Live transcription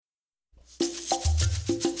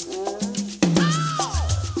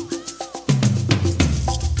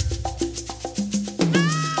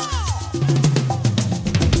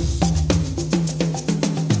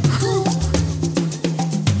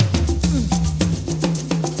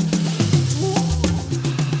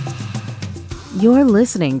You're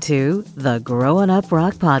listening to the Growing Up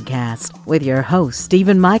Rock Podcast with your hosts,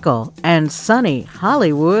 Stephen Michael and Sonny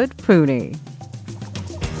Hollywood Pooney.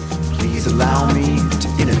 Please allow me to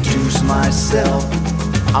introduce myself.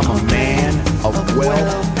 I'm a man of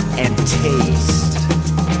wealth and taste.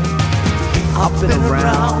 I've been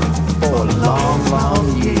around for a long,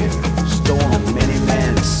 long year, stolen many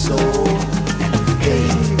men's soul and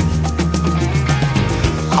faith.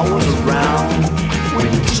 I was around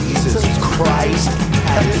when Jesus Christ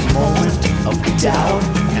had his moment of doubt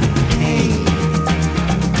and pain.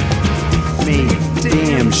 Made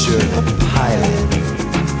damn sure the pilot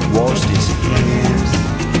washed his hands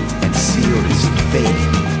and sealed his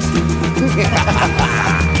fate.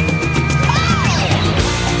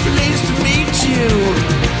 Pleased to meet you.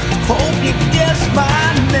 Hope you guess my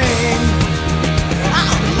name.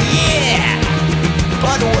 Oh yeah.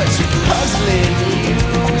 But what's puzzling you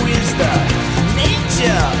is the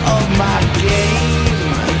nature of my game.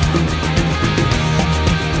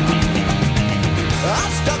 I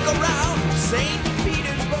stuck around St.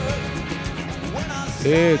 Petersburg.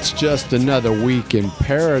 It's just another week in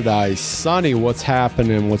paradise. Sonny, what's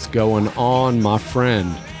happening? What's going on, my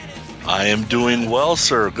friend? I am doing well,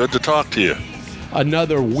 sir. Good to talk to you.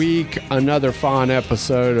 Another week, another fun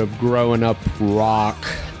episode of Growing Up Rock.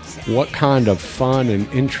 What kind of fun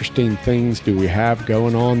and interesting things do we have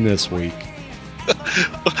going on this week?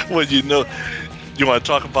 Well, you want to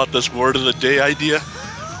talk about this word of the day idea?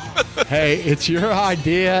 Hey, it's your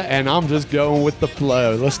idea, and I'm just going with the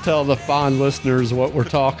flow. Let's tell the fine listeners what we're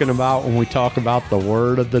talking about when we talk about the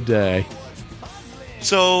word of the day.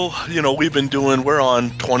 So, we're on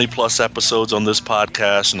 20 plus episodes on this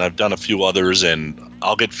podcast, and I've done a few others, and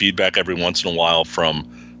I'll get feedback every once in a while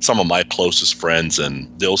from some of my closest friends, and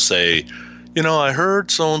they'll say, I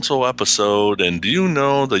heard so-and-so episode, and do you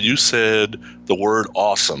know that you said the word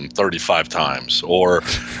awesome 35 times? Or,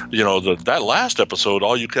 that last episode,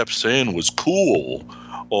 all you kept saying was cool.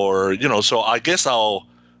 Or, so I guess I'll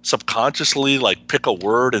subconsciously pick a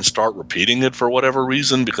word and start repeating it for whatever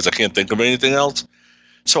reason because I can't think of anything else.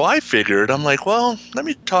 So I figured, I'm like, well, let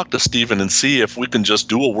me talk to Steven and see if we can just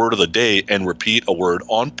do a word of the day and repeat a word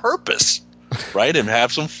on purpose, right? And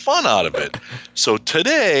have some fun out of it. So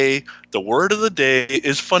today, the word of the day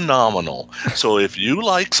is phenomenal. So if you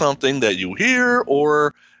like something that you hear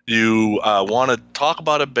or you want to talk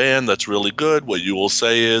about a band that's really good, what you will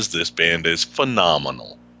say is this band is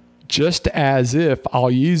phenomenal. Just as if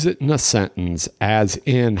I'll use it in a sentence, as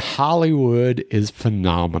in Hollywood is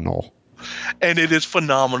phenomenal. And it is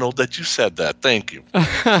phenomenal that you said that. Thank you.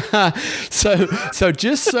 So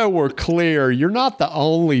just so we're clear, you're not the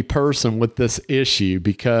only person with this issue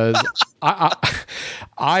because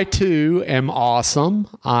I too am awesome.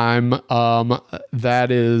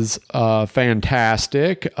 That is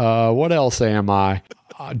fantastic. What else am I?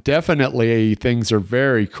 Definitely things are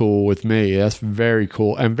very cool with me. That's very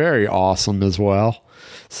cool and very awesome as well.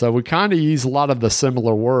 So we kind of use a lot of the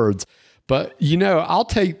similar words. But, I'll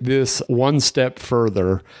take this one step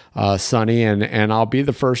further, Sonny, and I'll be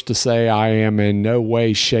the first to say I am in no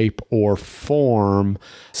way, shape, or form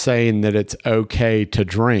saying that it's okay to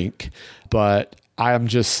drink. But I'm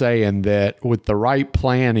just saying that with the right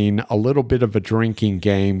planning, a little bit of a drinking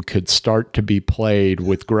game could start to be played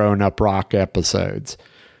with Growing Up Rock episodes.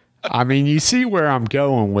 I mean, you see where I'm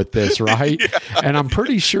going with this, right? Yeah. And I'm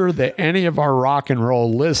pretty sure that any of our rock and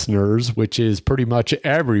roll listeners, which is pretty much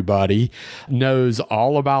everybody, knows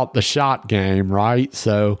all about the shot game, right?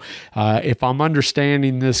 So if I'm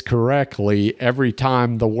understanding this correctly, every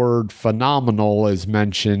time the word phenomenal is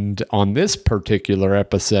mentioned on this particular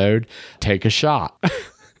episode, take a shot.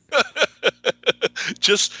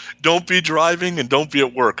 Just don't be driving and don't be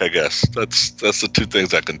at work, I guess. That's the two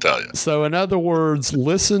things I can tell you. So in other words,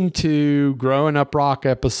 listen to Growing Up Rock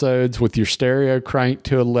episodes with your stereo cranked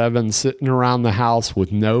to 11, sitting around the house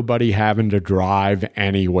with nobody having to drive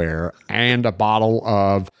anywhere, and a bottle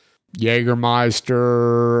of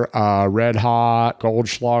Jägermeister, Red Hot,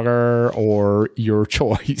 Goldschlager, or your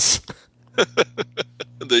choice.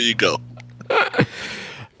 There you go.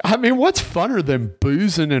 I mean, what's funner than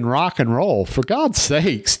boozing and rock and roll? For God's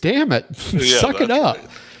sakes, damn it. Yeah, suck it up. Right.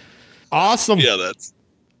 Awesome. Yeah,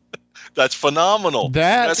 that's phenomenal.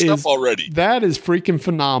 That's up already. That is freaking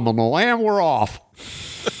phenomenal. And we're off.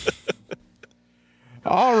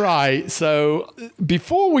 All right. So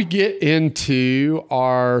before we get into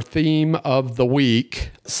our theme of the week,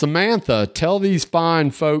 Samantha, tell these fine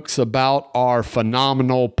folks about our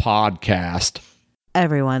phenomenal podcast.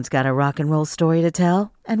 Everyone's got a rock and roll story to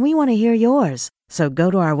tell, and we want to hear yours. So go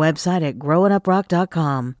to our website at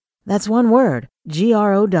growinguprock.com. That's one word,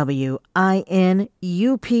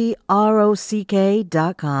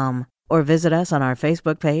 GROWINUPROCK.com, or visit us on our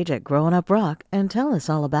Facebook page at Growing Up Rock and tell us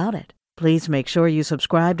all about it. Please make sure you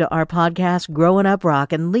subscribe to our podcast, Growing Up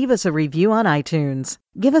Rock, and leave us a review on iTunes.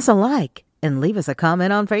 Give us a like and leave us a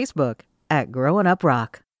comment on Facebook at Growing Up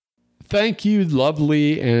Rock. Thank you,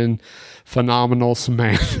 lovely and phenomenal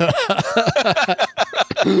Samantha.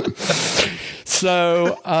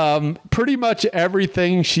 So pretty much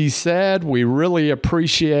everything she said, we really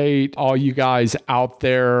appreciate all you guys out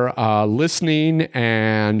there listening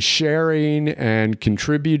and sharing and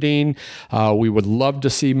contributing. We would love to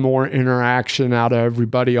see more interaction out of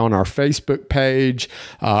everybody on our Facebook page.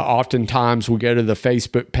 Oftentimes we go to the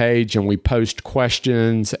Facebook page and we post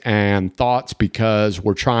questions and thoughts because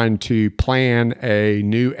we're trying to plan a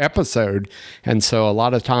new episode. And so a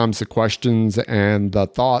lot of times the questions and the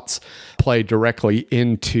thoughts play directly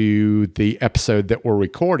into the episode that we're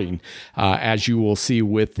recording, as you will see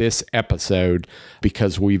with this episode,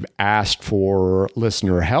 because we've asked for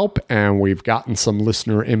listener help and we've gotten some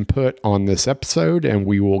listener input on this episode, and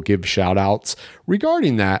we will give shout outs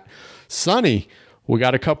regarding that. Sonny, we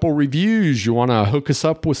got a couple reviews. You want to hook us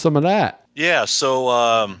up with some of that? Yeah,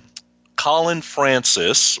 so Colin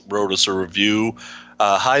Francis wrote us a review.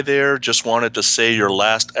 Hi there, just wanted to say your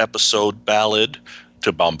last episode, Ballad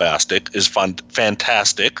to Bombastic, is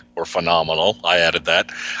fantastic or phenomenal. I added that.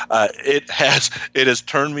 It has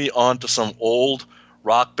turned me on to some old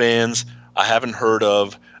rock bands I haven't heard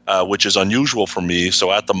of, which is unusual for me.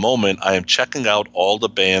 So at the moment, I am checking out all the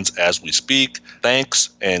bands as we speak. Thanks,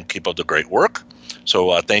 and keep up the great work.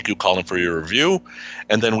 So thank you, Colin, for your review.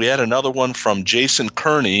 And then we had another one from Jason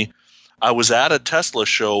Kearney. I was at a Tesla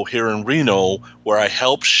show here in Reno where I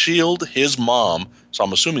helped shield his mom. So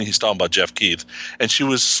I'm assuming he's talking about Jeff Keith. And she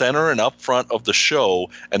was center and up front of the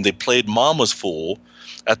show, and they played Mama's Fool.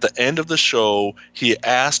 At the end of the show, he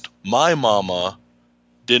asked, my mama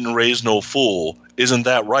didn't raise no fool. Isn't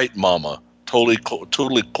that right, mama? Totally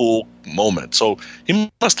cool moment. So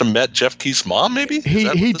he must have met Jeff Keith's mom, maybe?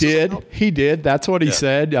 He did. That's what he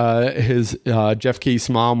said. His Jeff Keith's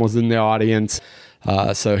mom was in the audience.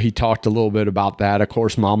 So he talked a little bit about that. Of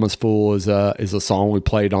course, Mama's Fool is a song we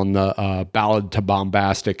played on the Ballad to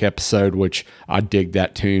Bombastic episode, which I dig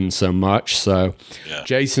that tune so much. So yeah.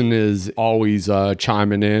 Jason is always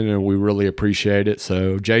chiming in, and we really appreciate it.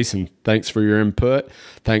 So Jason, thanks for your input.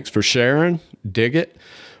 Thanks for sharing. Dig it.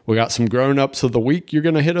 We got some grown-ups of the week you're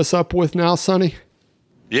going to hit us up with now, Sonny?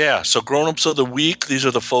 Yeah, so grown-ups of the week, these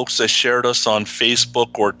are the folks that shared us on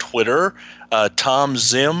Facebook or Twitter. Tom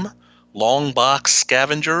Zim, Longbox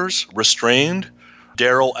Scavengers, Restrained,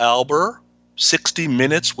 Daryl Alber, 60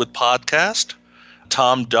 Minutes with Podcast,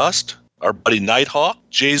 Tom Dust, our buddy Nighthawk,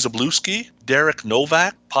 Jay Zablewski, Derek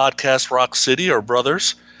Novak, Podcast Rock City, our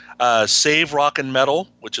brothers, Save Rock and Metal,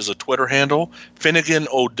 which is a Twitter handle, Finnegan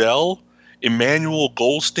Odell, Emmanuel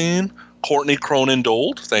Goldstein, Courtney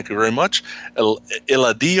Cronin-Dold, thank you very much,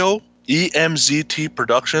 Eladio, EMZT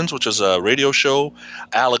Productions, which is a radio show,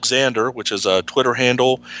 Alexander, which is a Twitter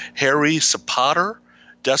handle, Harry Sapotter,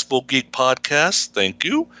 Decibel Geek Podcast, thank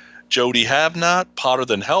you, Jody Havnot, Potter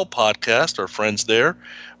Than Hell Podcast, our friends there,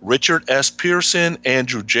 Richard S. Pearson,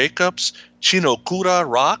 Andrew Jacobs, Chino Kura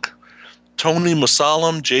Rock, Tony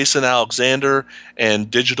Musalam, Jason Alexander, and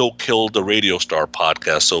Digital Kill the Radio Star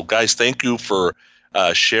Podcast. So guys, thank you for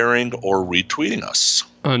sharing or retweeting us.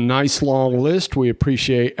 A nice long list. We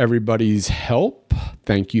appreciate everybody's help.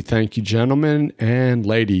 Thank you, gentlemen and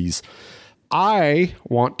ladies. I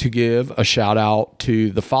want to give a shout out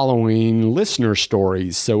to the following listener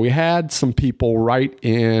stories. So we had some people write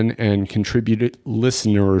in and contributed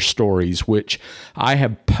listener stories, which I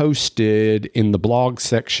have posted in the blog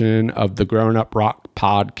section of the Growing Up Rock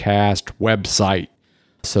podcast website.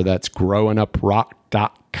 So that's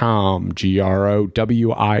growinguprock.com,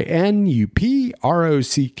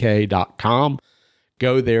 growinUPROCK.com.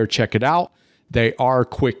 Go there, check it out. They are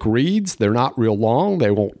quick reads. They're not real long.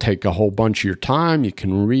 They won't take a whole bunch of your time. You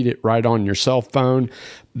can read it right on your cell phone.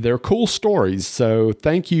 They're cool stories. So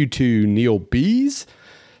thank you to Neil Bees,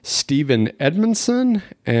 Stephen Edmondson,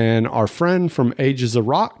 and our friend from Ages of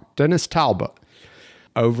Rock, Dennis Talbot.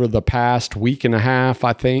 Over the past week and a half,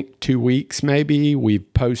 I think 2 weeks maybe,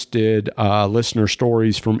 we've posted listener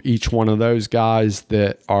stories from each one of those guys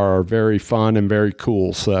that are very fun and very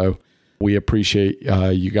cool. So we appreciate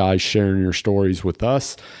you guys sharing your stories with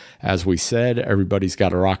us. As we said, everybody's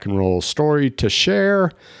got a rock and roll story to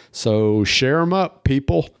share. So share them up,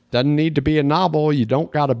 people. Doesn't need to be a novel. You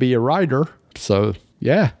don't got to be a writer. So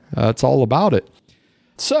yeah, that's all about it.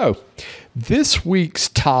 So this week's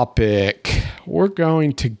topic, we're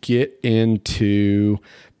going to get into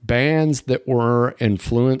bands that were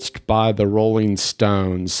influenced by the Rolling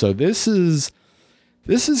Stones. So this is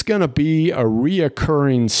going to be a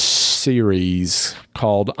reoccurring series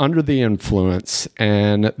called Under the Influence.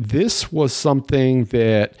 And this was something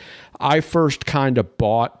that I first kind of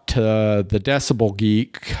bought to the Decibel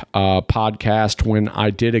Geek podcast when I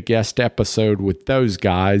did a guest episode with those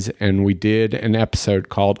guys. And we did an episode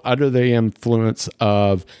called Under the Influence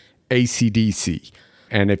of AC/DC.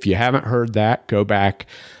 And if you haven't heard that, go back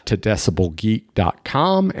to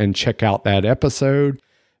decibelgeek.com and check out that episode.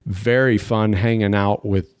 Very fun hanging out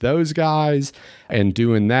with those guys and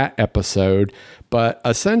doing that episode. But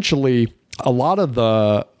essentially, a lot of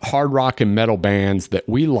the hard rock and metal bands that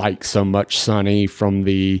we like so much, Sonny, from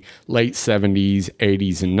the late 70s,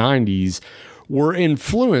 80s, and 90s were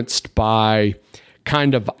influenced by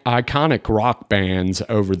kind of iconic rock bands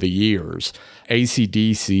over the years.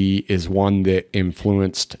 AC/DC is one that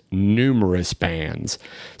influenced numerous bands.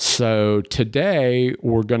 So today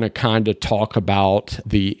we're going to kind of talk about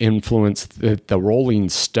the influence that the Rolling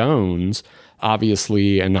Stones,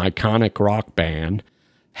 obviously an iconic rock band,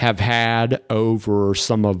 have had over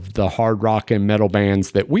some of the hard rock and metal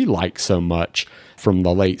bands that we like so much from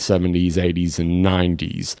the late 70s, 80s, and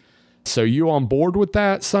 90s. So you on board with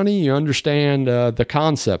that, Sonny? You understand the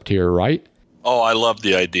concept here, right? Oh, I love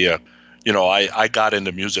the idea. You know, I got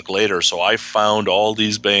into music later, so I found all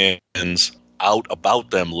these bands out about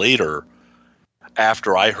them later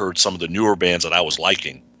after I heard some of the newer bands that I was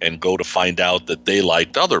liking and go to find out that they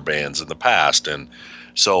liked other bands in the past. And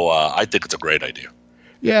so I think it's a great idea.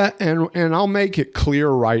 Yeah, and I'll make it clear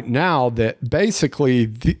right now that basically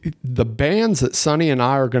the bands that Sonny and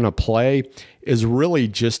I are going to play is really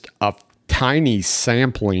just a tiny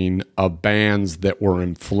sampling of bands that were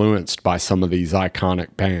influenced by some of these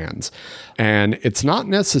iconic bands. And it's not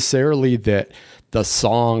necessarily that the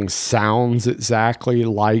song sounds exactly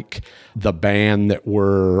like the band that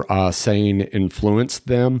we're saying influenced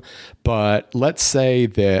them, but let's say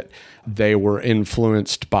that they were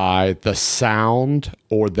influenced by the sound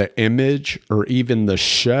or the image or even the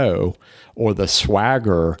show or the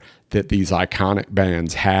swagger that these iconic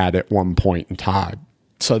bands had at one point in time.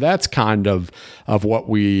 So that's kind of what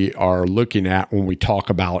we are looking at when we talk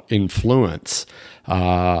about influence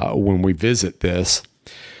when we visit this.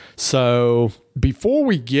 So before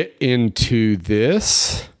we get into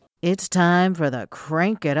this, it's time for the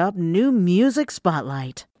Crank It Up New Music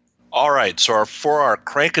Spotlight. All right, so for our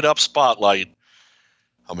Crank It Up Spotlight,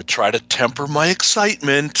 I'm going to try to temper my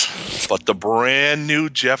excitement, but the brand new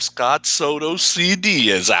Jeff Scott Soto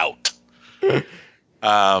CD is out.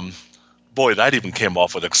 Boy, that even came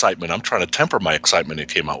off with excitement. I'm trying to temper my excitement. It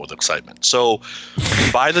came out with excitement. So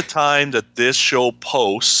by the time that this show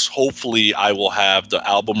posts, hopefully I will have the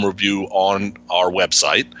album review on our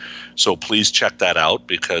website. So please check that out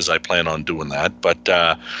because I plan on doing that. But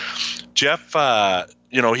Jeff,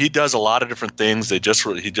 he does a lot of different things. He just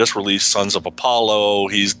released Sons of Apollo.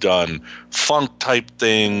 He's done funk type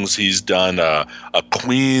things. He's done a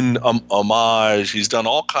Queen homage. He's done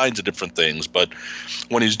all kinds of different things. But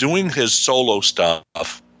when he's doing his solo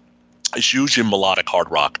stuff, it's usually melodic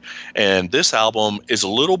hard rock. And this album is a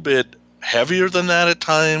little bit heavier than that at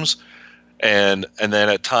times. And then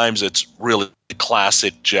at times it's really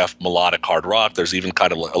classic Jeff melodic hard rock. There's even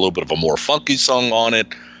kind of a little bit of a more funky song on it.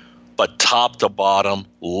 But top to bottom,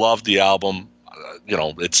 love the album.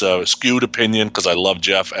 It's a skewed opinion because I love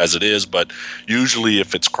Jeff as it is. But usually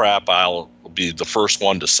if it's crap, I'll be the first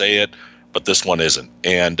one to say it. But this one isn't.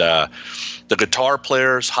 And the guitar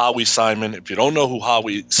players, Howie Simon, if you don't know who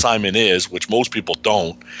Howie Simon is, which most people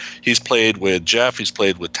don't, he's played with Jeff. He's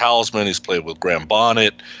played with Talisman. He's played with Graham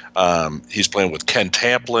Bonnet. He's playing with Ken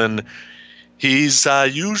Tamplin. He's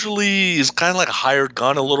he's kind of like a hired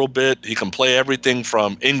gun a little bit. He can play everything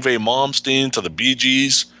from Yngwie Malmsteen to the Bee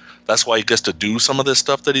Gees. That's why he gets to do some of this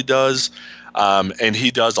stuff that he does. And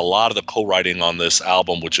he does a lot of the co-writing on this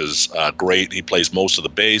album, which is great. He plays most of the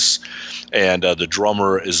bass. And the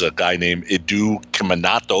drummer is a guy named Edu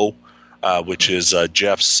Kiminato, which is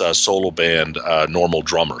Jeff's solo band normal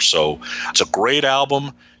drummer. So it's a great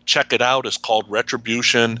album. Check it out. It's called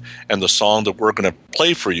Retribution, and the song that we're going to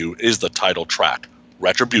play for you is the title track,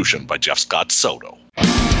 Retribution by Jeff Scott Soto.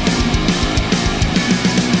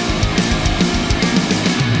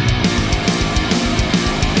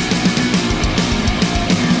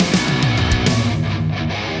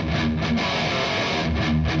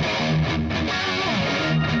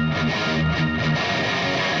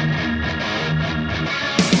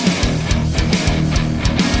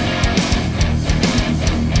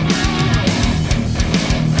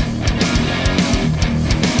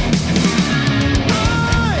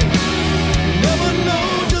 Never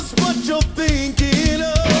know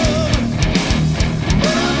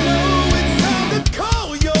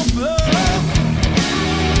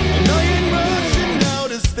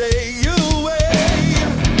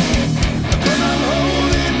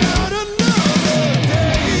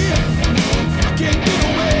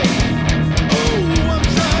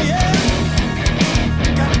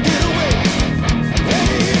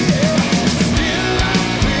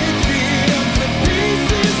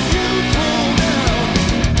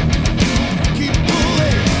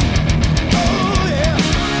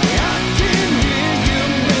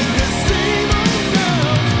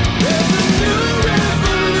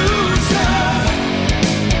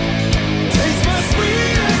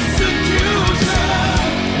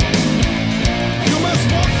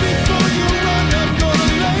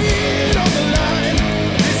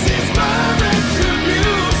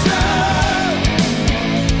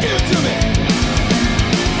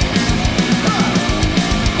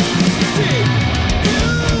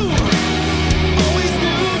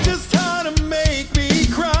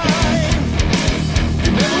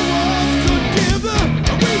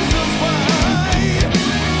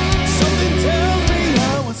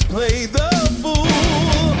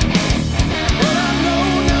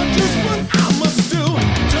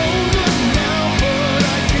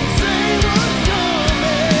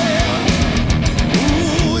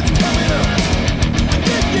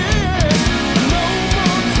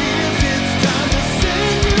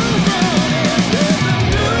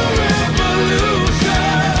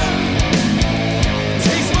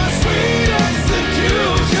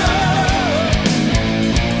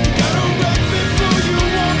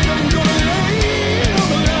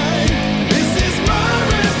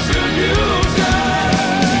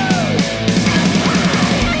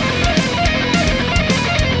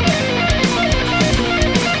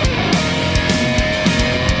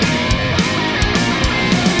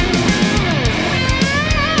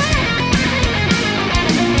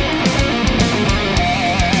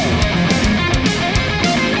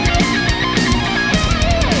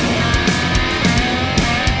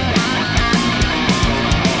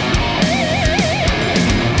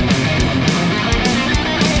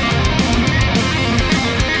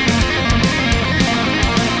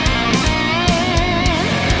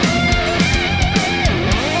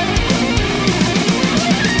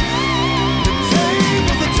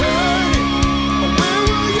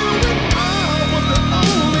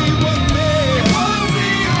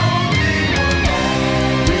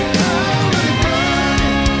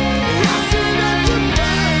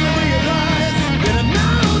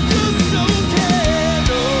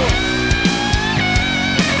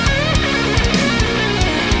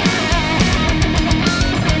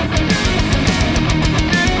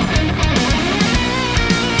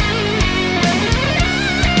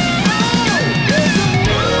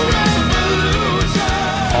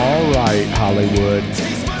Hollywood.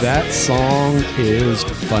 That song is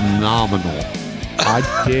phenomenal.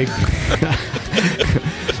 I dig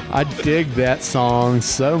I dig that song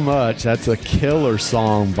so much. That's a killer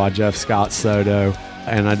song by Jeff Scott Soto.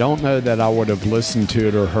 And I don't know that I would have listened to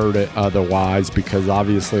it or heard it otherwise, because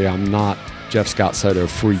obviously I'm not Jeff Scott Soto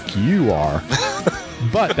freak. You are.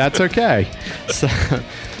 But that's okay.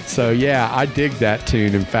 So yeah, I dig that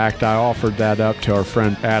tune. In fact, I offered that up to our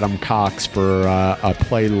friend Adam Cox for a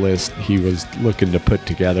playlist he was looking to put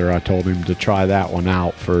together. I told him to try that one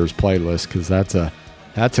out for his playlist, because that's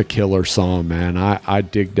a killer song, man. I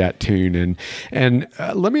dig that tune. And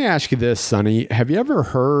let me ask you this, Sonny. Have you ever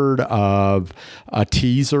heard of a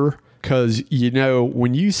teaser? Because,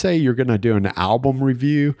 when you say you're going to do an album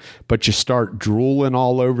review, but you start drooling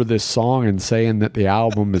all over this song and saying that the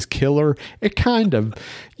album is killer, it kind of,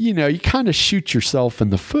 you kind of shoot yourself in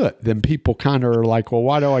the foot. Then people kind of are like, well,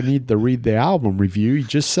 why do I need to read the album review? You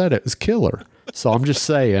just said it was killer. So I'm just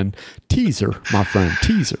saying, teaser, my friend,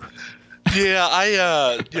 teaser. Yeah,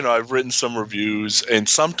 I've written some reviews, and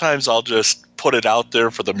sometimes I'll just put it out there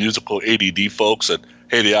for the musical ADD folks that,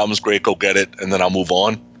 hey, the album's great, go get it, and then I'll move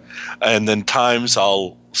on. And then times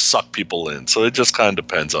I'll suck people in. So it just kind of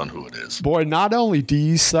depends on who it is. Boy, not only do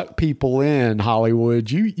you suck people in,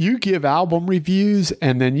 Hollywood, you give album reviews,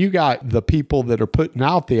 and then you got the people that are putting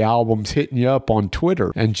out the albums hitting you up on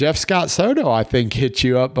Twitter. And Jeff Scott Soto, I think, hit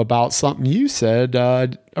you up about something you said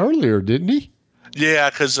earlier, didn't he? Yeah,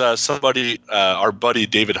 because somebody, our buddy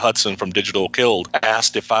David Hudson from Digital Killed,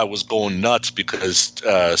 asked if I was going nuts because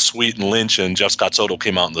Sweet and Lynch and Jeff Scott Soto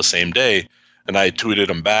came out on the same day. And I tweeted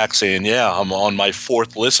him back saying, yeah, I'm on my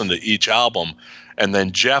fourth listen to each album. And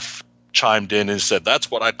then Jeff chimed in and said,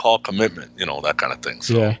 that's what I call commitment, that kind of thing.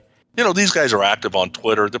 So, yeah. These guys are active on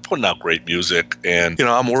Twitter. They're putting out great music. And,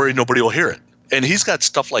 I'm worried nobody will hear it. And he's got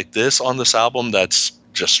stuff like this on this album that's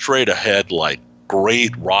just straight ahead, like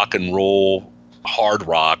great rock and roll, hard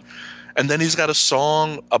rock. And then he's got a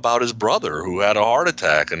song about his brother who had a heart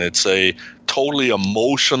attack. And it's a totally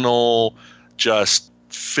emotional, just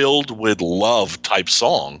filled with love type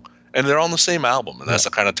song, and they're on the same album, and that's the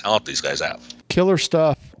kind of talent these guys have. Killer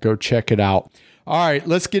stuff. Go check it out. All right,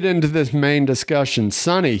 let's get into this main discussion.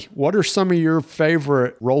 Sonny, what are some of your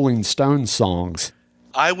favorite Rolling Stones songs?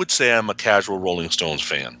 I would say I'm a casual Rolling Stones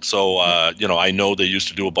fan. So, I know they used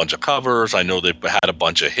to do a bunch of covers. I know they've had a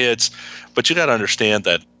bunch of hits, but you got to understand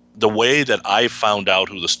that the way that I found out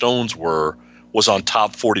who the Stones were was on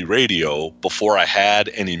Top 40 radio before I had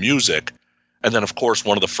any music. And then, of course,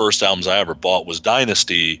 one of the first albums I ever bought was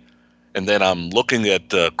Dynasty. And then I'm looking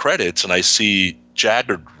at the credits and I see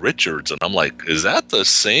Jagger Richards. And I'm like, is that the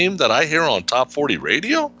same that I hear on Top 40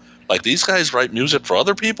 radio? Like, these guys write music for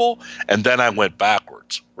other people? And then I went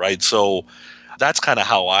backwards, right? So that's kind of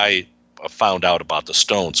how I found out about the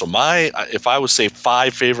Stones. So if I would say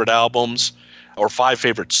 5 favorite albums or 5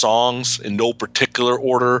 favorite songs in no particular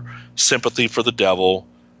order, Sympathy for the Devil,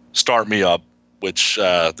 Start Me Up, which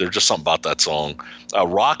there's just something about that song.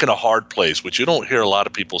 Rock in a Hard Place, which you don't hear a lot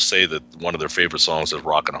of people say that one of their favorite songs is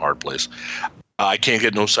Rock in a Hard Place. I Can't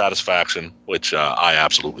Get No Satisfaction, which I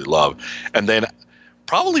absolutely love. And then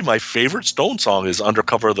probably my favorite Stone song is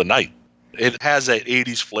Undercover of the Night. It has that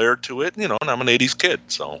 80s flair to it, and I'm an 80s kid,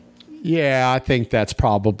 so. Yeah, I think that's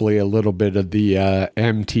probably a little bit of the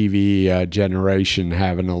MTV generation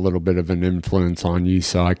having a little bit of an influence on you,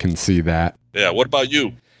 so I can see that. Yeah, what about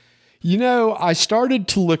you? I started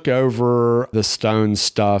to look over the Stones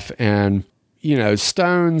stuff, and,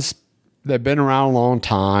 Stones, they've been around a long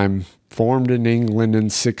time, formed in England in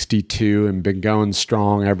 1962 and been going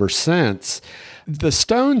strong ever since. The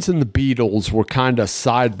Stones and the Beatles were kind of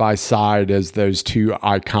side by side as those two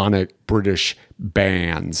iconic British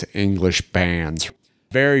bands, English bands.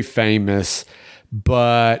 Very famous,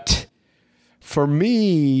 but for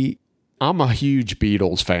me, I'm a huge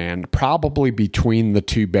Beatles fan. Probably between the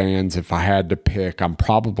two bands, if I had to pick, I'm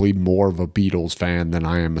probably more of a Beatles fan than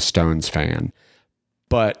I am a Stones fan.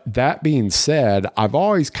 But that being said, I've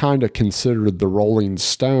always kind of considered the Rolling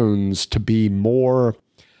Stones to be more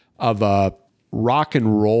of a rock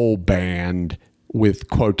and roll band with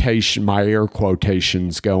my air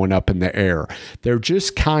quotations going up in the air. They're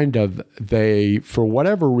just kind of, for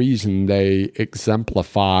whatever reason, they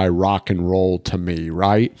exemplify rock and roll to me,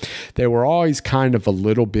 right? They were always kind of a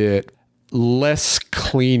little bit less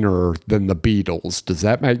cleaner than the Beatles. Does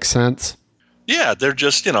that make sense? Yeah, they're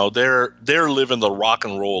just, they're living the rock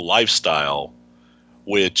and roll lifestyle,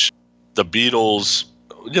 which the Beatles,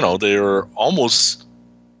 they're almost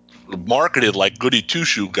marketed like goody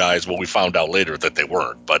two-shoe guys. Well, we found out later that they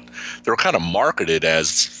weren't, but they were kind of marketed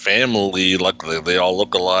as family, like they all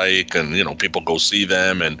look alike, and people go see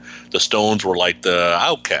them, and the Stones were like the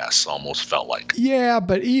outcasts, almost felt like. Yeah,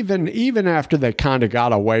 but even after they kind of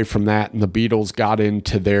got away from that and the Beatles got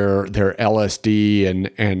into their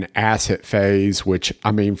LSD and acid phase, which,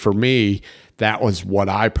 I mean, for me, that was what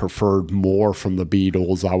I preferred more from the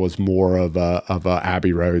Beatles. I was more of a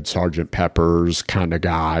Abbey Road, Sgt. Pepper's kind of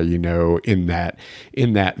guy, in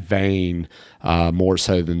that vein, more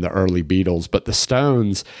so than the early Beatles. But the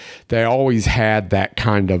Stones, they always had that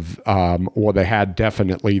kind of, they had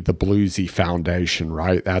definitely the bluesy foundation,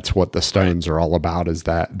 right? That's what the Stones are all about, is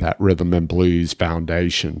that rhythm and blues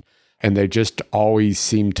foundation. And they just always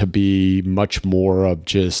seem to be much more of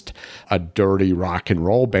just a dirty rock and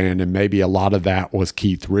roll band. And maybe a lot of that was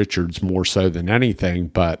Keith Richards more so than anything.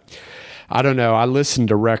 But I don't know. I listened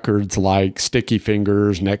to records like Sticky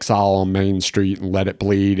Fingers and Exile on Main Street and Let It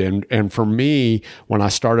Bleed. And for me, when I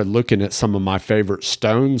started looking at some of my favorite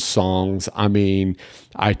Stones songs, I mean,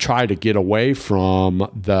 I try to get away from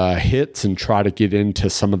the hits and try to get into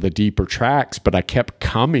some of the deeper tracks, but I kept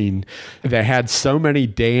coming. They had so many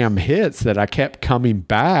damn hits that I kept coming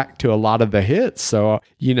back to a lot of the hits. So,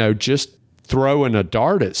 just throwing a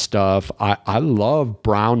dart at stuff. I love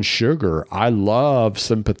Brown Sugar. I love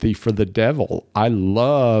Sympathy for the Devil. I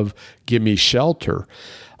love Gimme Shelter.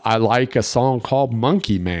 I like a song called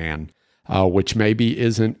Monkey Man, which maybe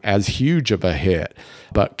isn't as huge of a hit,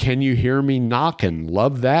 but Can You Hear Me Knockin'?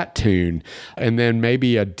 Love that tune. And then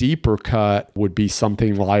maybe a deeper cut would be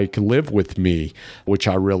something like Live With Me, which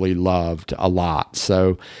I really loved a lot.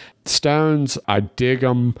 So Stones, I dig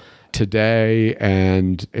them today,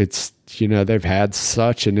 and it's, they've had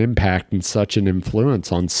such an impact and such an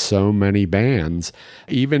influence on so many bands,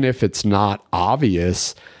 even if it's not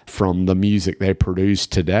obvious from the music they produce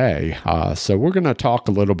today. So we're going to talk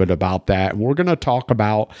a little bit about that. We're going to talk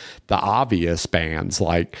about the obvious bands,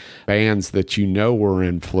 like bands that were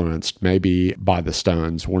influenced maybe by the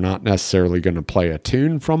Stones. We're not necessarily going to play a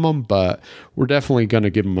tune from them, but we're definitely going to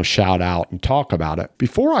give them a shout out and talk about it.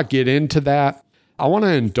 Before I get into that, I want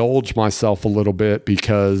to indulge myself a little bit,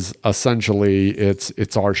 because essentially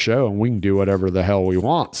it's our show and we can do whatever the hell we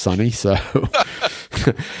want, Sonny. So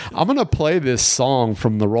I'm going to play this song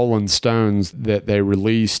from the Rolling Stones that they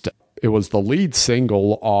released. It was the lead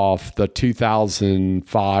single off the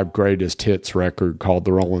 2005 Greatest Hits record called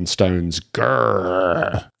The Rolling Stones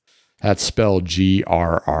Grrr. That's spelled Grrrr.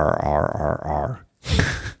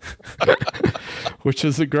 Which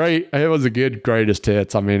is it was a good Greatest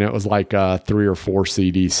Hits. I mean, it was like a 3 or 4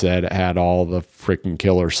 CD set. It had all the freaking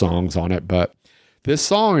killer songs on it. But this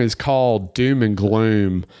song is called Doom and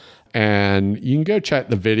Gloom, and you can go check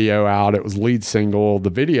the video out. It was lead single.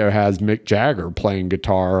 The video has Mick Jagger playing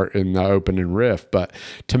guitar in the opening riff. But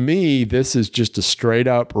to me, this is just a straight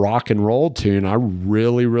up rock and roll tune. I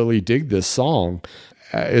really, really dig this song,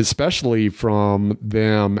 especially from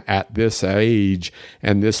them at this age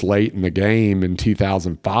and this late in the game in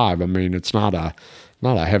 2005. I mean, it's not a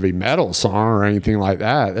heavy metal song or anything like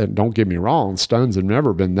that. And don't get me wrong, Stones have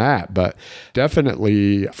never been that, but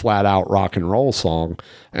definitely flat out rock and roll song,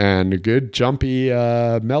 and a good jumpy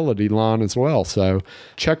melody line as well. So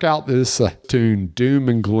check out this tune, Doom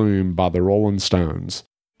and Gloom by the Rolling Stones.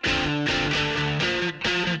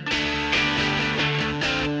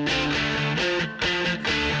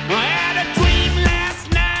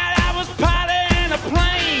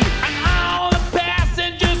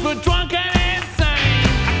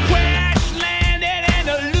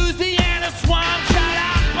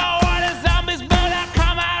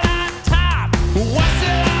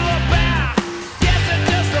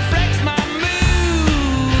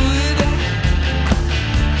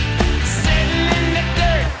 Sitting in the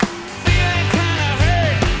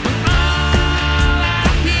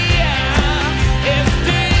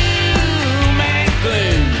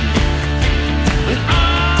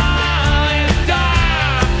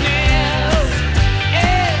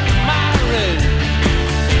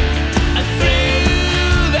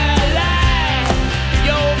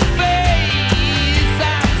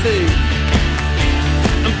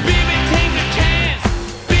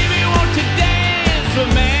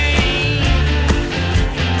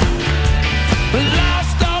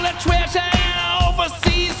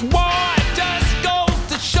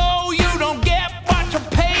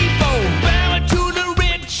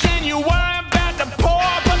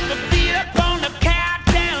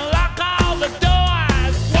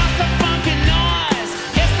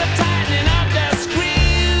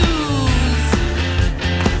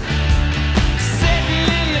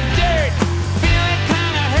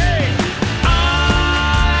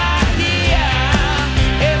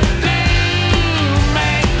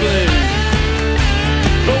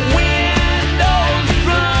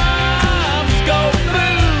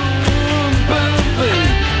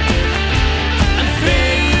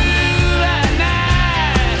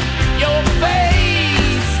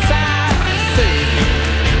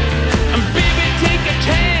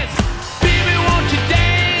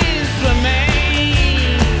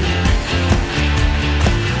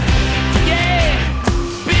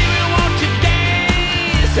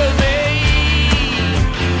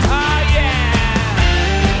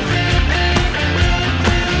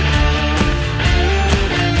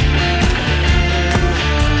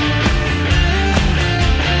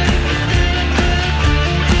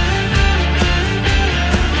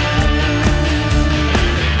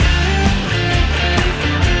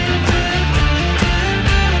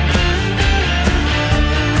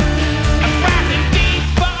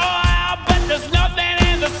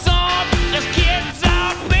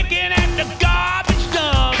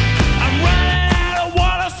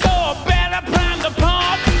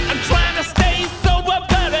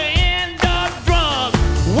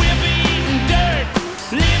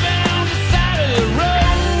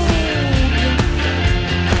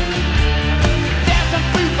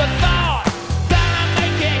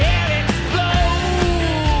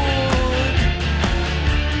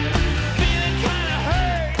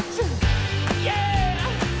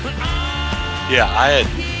Yeah, I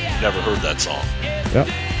had never heard that song. Yep.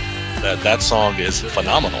 That song is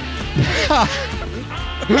phenomenal.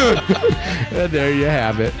 And there you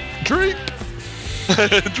have it. Drink.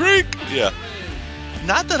 Drink. Yeah.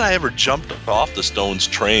 Not that I ever jumped off the Stones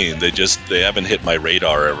train. They haven't hit my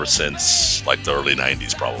radar ever since like the early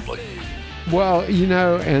 90s probably. Well,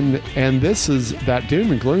 and this is that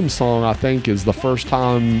Doom and Gloom song, I think, is the first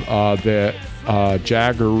time that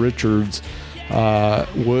Jagger, Richards,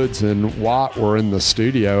 Woods, and Watt were in the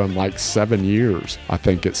studio in like 7 years, I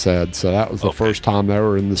think it said. So that was the first time they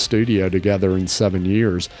were in the studio together in 7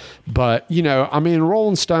 years. But,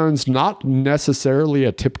 Rolling Stones, not necessarily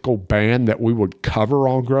a typical band that we would cover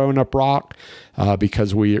on Growing Up Rock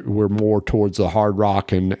because we're more towards the hard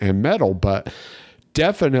rock and metal, but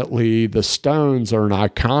definitely the Stones are an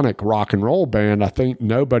iconic rock and roll band. I think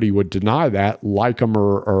nobody would deny that, like them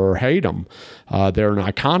or hate them. They're an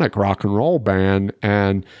iconic rock and roll band,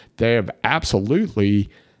 and they have absolutely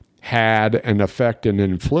had an effect and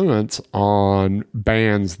influence on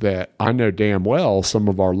bands that I know damn well some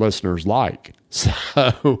of our listeners like.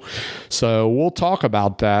 So we'll talk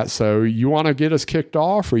about that. So you want to get us kicked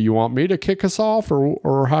off, or you want me to kick us off,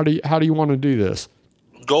 or how do you want to do this?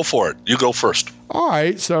 Go for it. You go first. All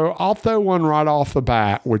right, so I'll throw one right off the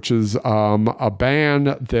bat, which is a band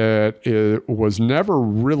that was never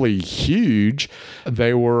really huge.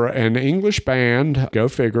 They were an English band, go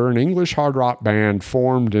figure, an English hard rock band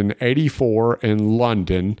formed in '84 in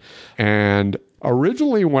London. And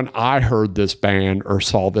originally when I heard this band or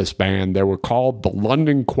saw this band, they were called the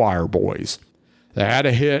London Choir Boys. They had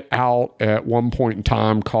a hit out at one point in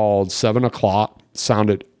time called 7 O'Clock.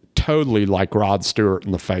 Sounded totally like Rod Stewart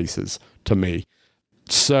and the Faces to me.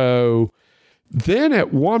 So then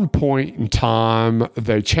at one point in time,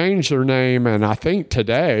 they changed their name, and I think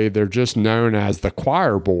today they're just known as the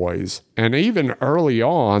Choir Boys. And even early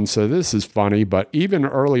on, so this is funny, but even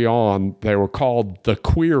early on, they were called the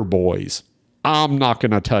Queer Boys. I'm not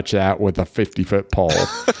going to touch that with a 50-foot pole.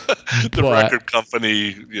 The record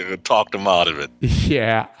company talked them out of it.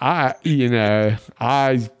 Yeah,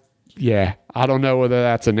 I don't know whether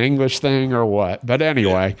that's an English thing or what. But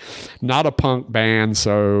anyway, not a punk band,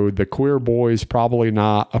 so the Queer Boys probably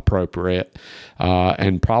not appropriate,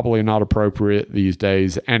 and probably not appropriate these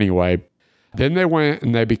days anyway. Then they went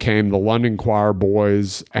and they became the London Choir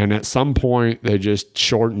Boys, and at some point they just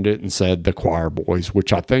shortened it and said the Choir Boys,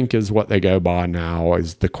 which I think is what they go by now,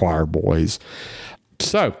 is the Choir Boys.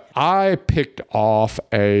 So I picked off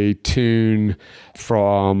a tune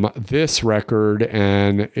from this record,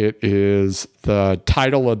 and the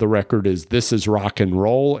title of the record is This Is Rock and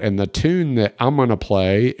Roll, and the tune that I'm going to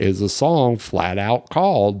play is a song flat out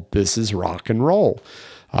called This Is Rock and Roll.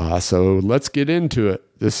 So let's get into it.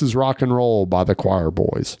 This is Rock and Roll by the Choir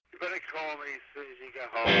Boys. You better call me as soon as you get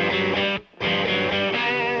home.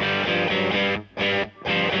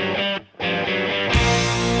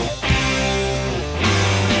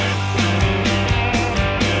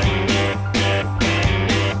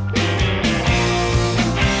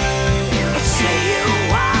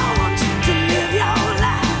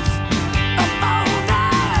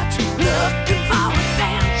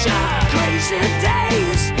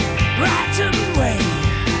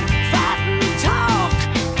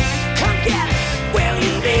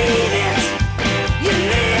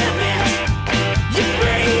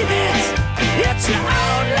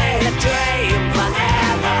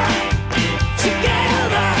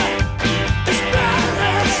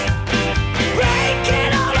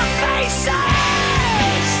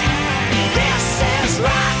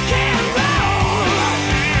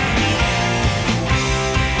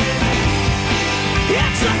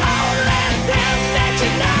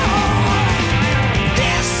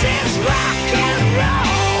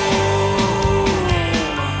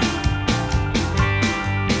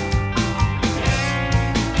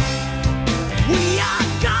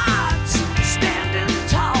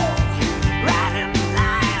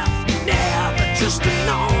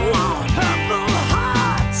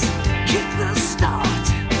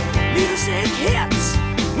 Hits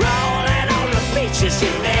rolling on the beaches,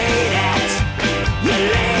 you made it. You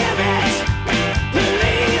live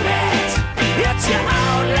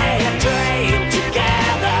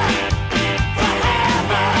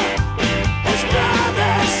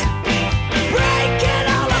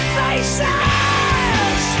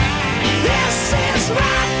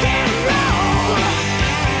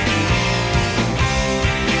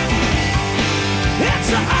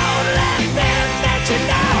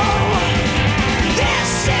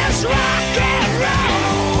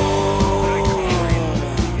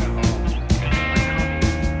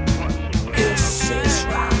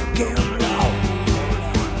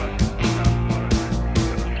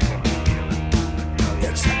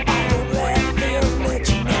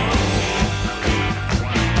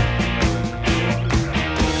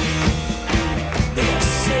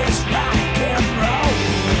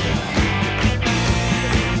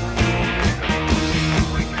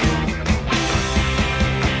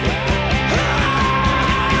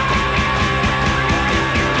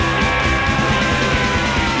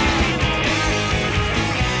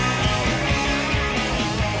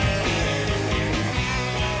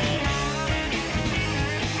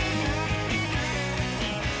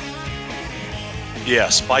Yeah,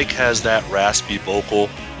 Spike has that raspy vocal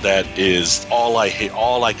that is all I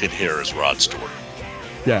can hear is Rod Stewart.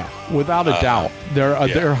 Yeah, without a doubt. They're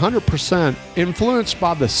 100% influenced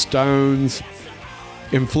by the Stones,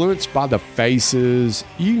 influenced by the Faces.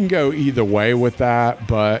 You can go either way with that,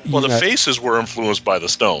 but the Faces were influenced by the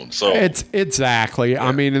Stones, so it's exactly. Yeah.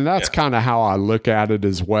 I mean, and that's kind of how I look at it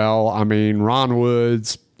as well. I mean, Ron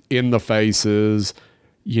Wood's in the Faces.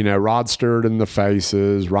 Rod Stewart in the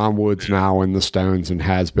Faces, Ron Wood's now in the Stones and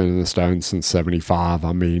has been in the Stones since 75.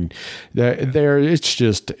 I mean,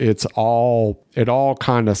 it all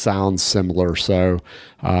kind of sounds similar. So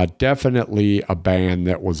definitely a band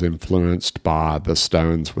that was influenced by the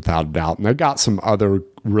Stones without a doubt. And they got some other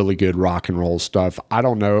really good rock and roll stuff. I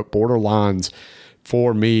don't know, it borderlines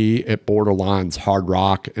hard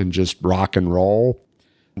rock and just rock and roll.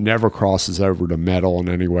 Never crosses over to metal in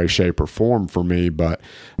any way, shape, or form for me, but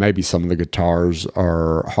maybe some of the guitars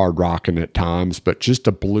are hard rocking at times, but just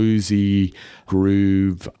a bluesy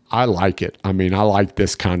groove. I like it. I mean, I like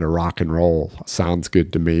this kind of rock and roll. Sounds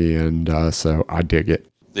good to me, and so I dig it.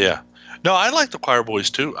 Yeah. No, I like the Choir Boys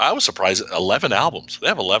too. I was surprised at 11 albums. They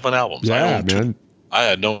have 11 albums. Yeah, man. I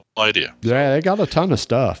had no idea. Yeah, they got a ton of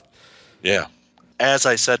stuff. Yeah. As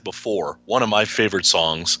I said before, one of my favorite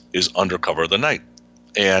songs is Undercover the Night.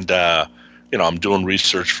 And, I'm doing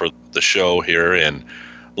research for the show here and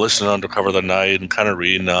listening to Undercover the Night and kind of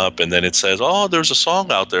reading up. And then it says, oh, there's a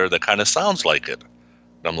song out there that kind of sounds like it.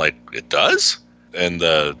 And I'm like, it does? And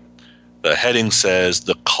the heading says,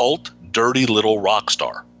 The Cult Dirty Little Rock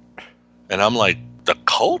Star. And I'm like, the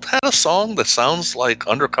Cult had a song that sounds like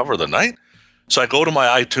Undercover the Night? So I go to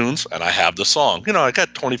my iTunes and I have the song. I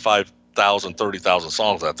got 25,000, 30,000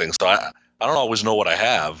 songs, I think. So I don't always know what I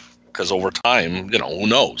have. Because over time, who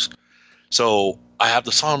knows? So I have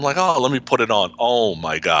the song. I'm like, oh, let me put it on. Oh,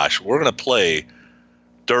 my gosh. We're going to play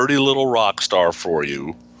Dirty Little Rock Star for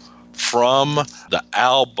you from the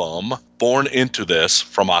album Born Into This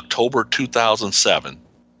from October 2007,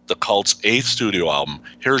 the Cult's 8th studio album.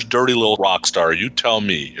 Here's Dirty Little Rock Star. You tell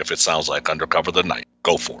me if it sounds like Undercover the Night.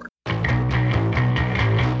 Go for it.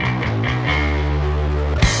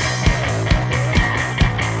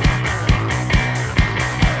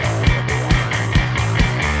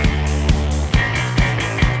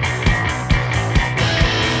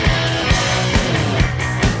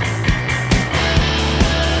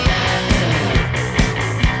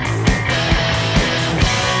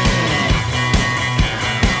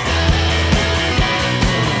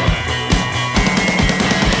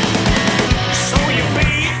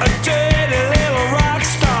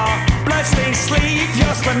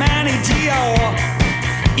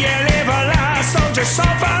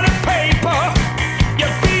 Yourself out of paper, you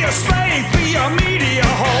be a slave, be a media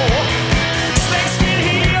hole. Snakeskin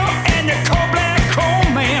heel and your cold black coal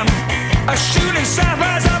man, a shooting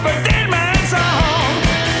sapphires up a dead man's arm.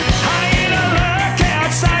 High in a look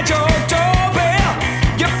outside your doorbell,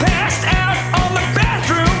 you passed out on the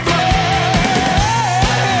bathroom floor.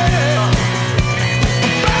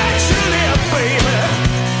 Bite your lip, baby,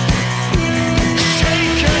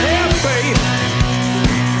 shake your head, baby.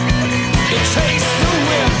 It tastes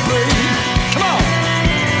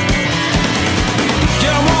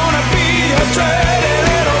dirty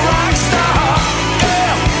little rock star.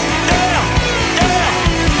 Yeah, yeah, yeah,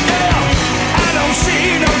 yeah. I don't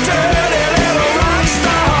see no dirty little rock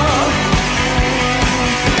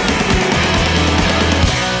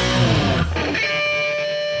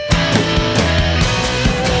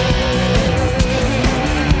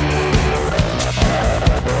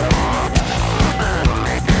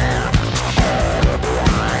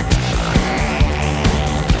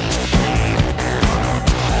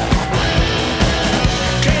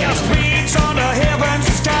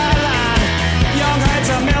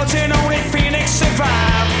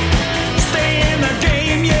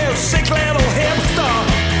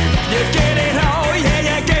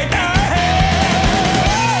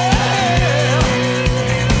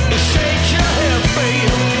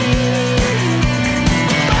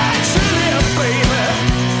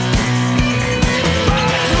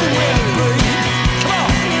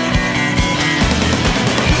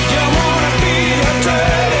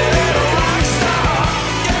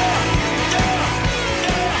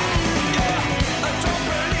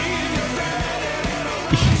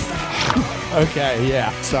Okay,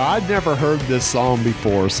 yeah. So I'd never heard this song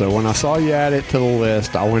before. So when I saw you add it to the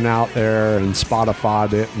list, I went out there and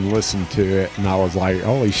Spotify'd it and listened to it. And I was like,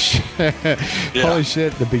 holy shit. Yeah. Holy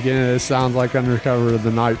shit, the beginning of this sounds like Undercover of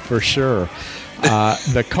the Night for sure.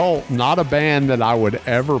 The Cult, not a band that I would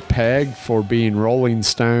ever peg for being Rolling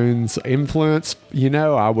Stones influence.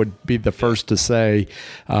 I would be the first to say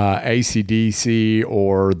AC/DC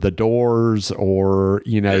or The Doors or,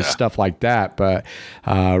 stuff like that. But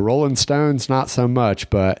Rolling Stones, not so much.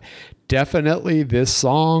 But definitely this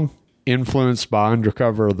song influenced by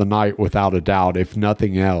Undercover of the Night without a doubt, if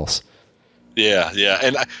nothing else. Yeah.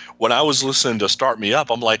 And when I was listening to Start Me Up,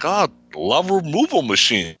 I'm like, oh, Love Removal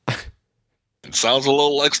Machine. It sounds a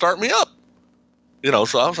little like Start Me Up.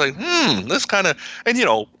 So I was like, this kind of,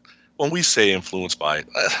 and when we say influenced by,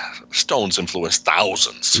 Stones influenced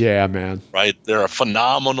thousands. Yeah, man. Right? They're a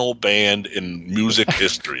phenomenal band in music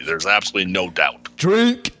history. There's absolutely no doubt.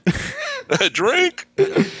 Drink. Drink.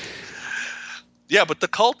 Yeah, but the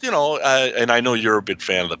Cult, and I know you're a big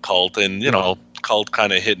fan of the Cult, and, Cult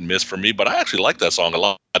kind of hit and miss for me, but I actually like that song a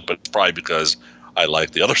lot, but it's probably because I like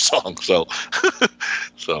the other song.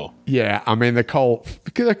 So, yeah, I mean, the Cult,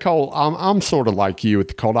 I'm sort of like you with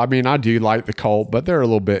the Cult. I mean, I do like the Cult, but they're a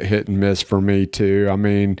little bit hit and miss for me too. I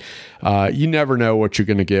mean, you never know what you're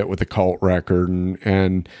going to get with a Cult record.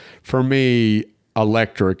 And for me,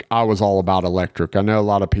 Electric, I was all about Electric. I know a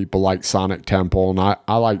lot of people like Sonic Temple, and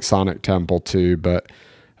I like Sonic Temple too, but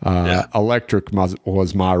Electric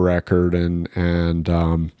was my record, and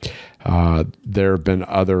there have been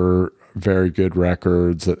other very good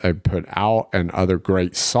records that they've put out and other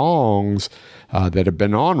great songs that have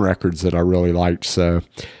been on records that I really liked. So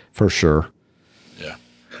for sure. Yeah.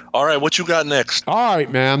 All right. What you got next? All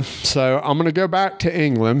right, man. So I'm going to go back to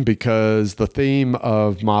England because the theme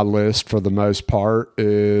of my list for the most part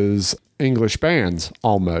is English bands,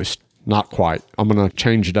 almost. Not quite. I'm going to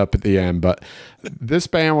change it up at the end, but this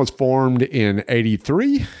band was formed in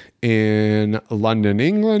 83 in London,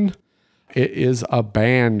 England. It is a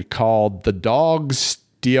band called the Dogs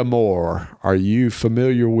d'Amour. Are you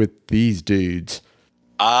familiar with these dudes?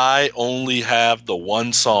 I only have the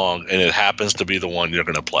one song, and it happens to be the one you're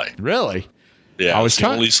going to play. Really? Yeah, it's the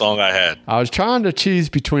only song I had. I was trying to choose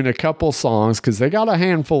between a couple songs because they got a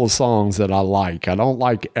handful of songs that I like. I don't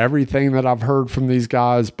like everything that I've heard from these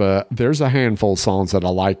guys, but there's a handful of songs that I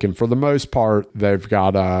like. And for the most part, they've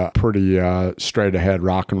got a pretty straight ahead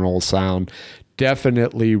rock and roll sound.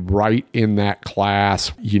 Definitely right in that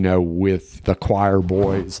class, with the Choir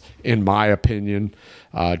Boys, in my opinion.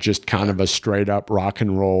 Just kind of a straight up rock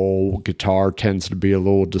and roll. Guitar tends to be a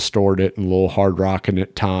little distorted and a little hard rocking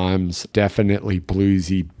at times. Definitely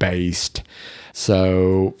bluesy based.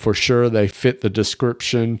 So for sure they fit the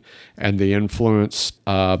description and the influence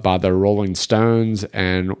by the Rolling Stones.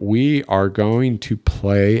 And we are going to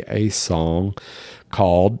play a song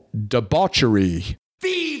called Debauchery.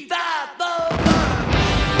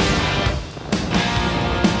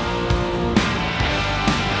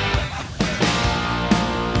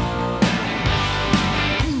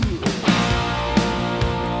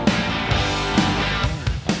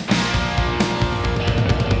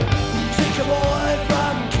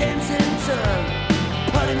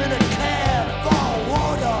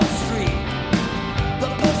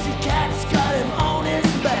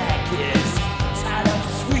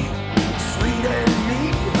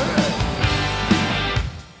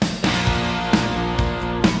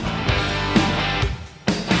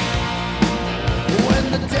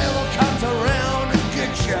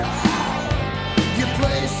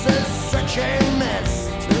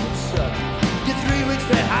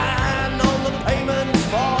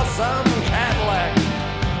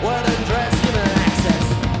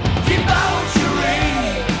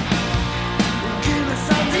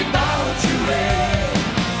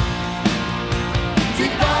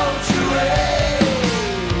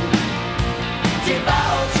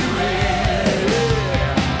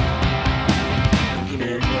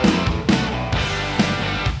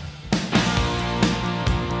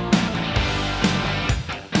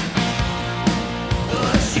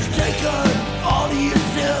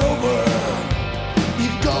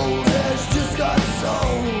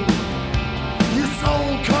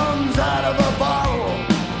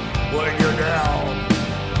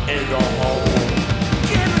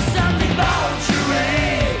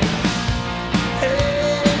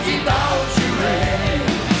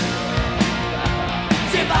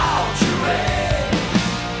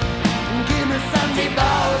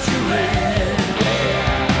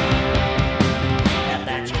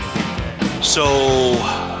 So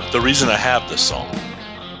the reason I have this song,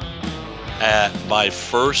 at my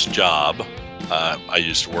first job, I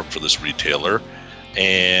used to work for this retailer,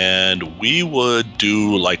 and we would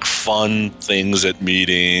do like fun things at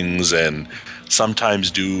meetings and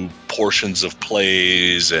sometimes do portions of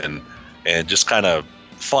plays and just kind of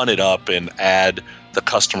fun it up and add the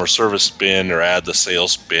customer service spin or add the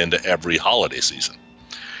sales spin to every holiday season.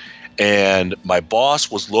 And my boss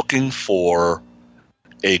was looking for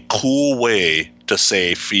a cool way to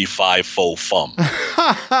say fee, fi, fo, fum.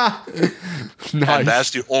 Nice. And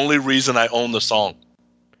that's the only reason I own the song.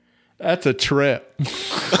 That's a trip.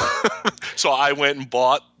 So I went and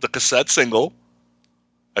bought the cassette single.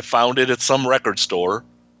 I found it at some record store,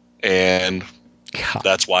 and God.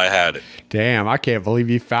 that's why I had it. Damn, I can't believe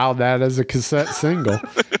you found that as a cassette single.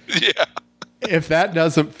 Yeah. If that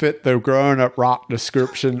doesn't fit the growing up rock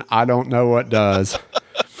description, I don't know what does.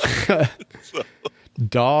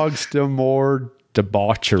 Dogs to more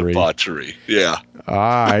debauchery. Debauchery, yeah. All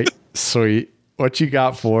right, sweet. What you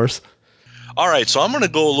got for us? All right, so I'm going to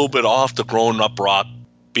go a little bit off the growing up rock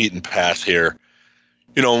beaten path here.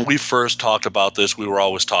 You know, when we first talked about this, we were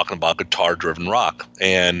always talking about guitar-driven rock.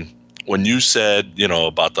 And when you said, you know,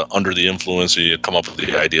 about the Under the Influence, and you come up with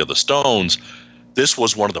the idea of the Stones, this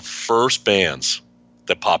was one of the first bands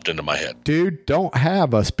that popped into my head. Dude, don't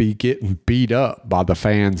have us be getting beat up by the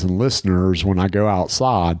fans and listeners when I go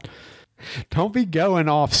outside. Don't be going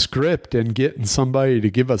off script and getting somebody to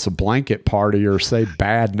give us a blanket party or say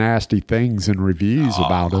bad, nasty things in reviews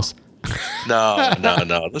about us.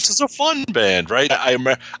 No. This is a fun band, right?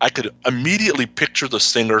 I could immediately picture the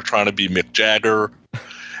singer trying to be Mick Jagger.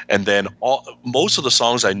 And then most of the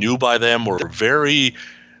songs I knew by them were very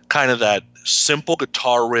kind of that simple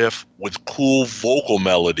guitar riff with cool vocal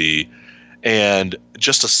melody and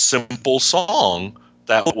just a simple song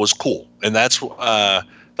that was cool. And that's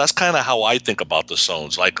kind of how I think about the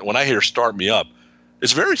Stones. Like when I hear Start Me Up,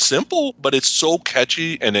 it's very simple, but it's so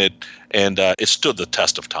catchy and it stood the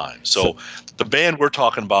test of time. So the band we're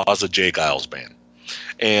talking about is a Jay Giles band.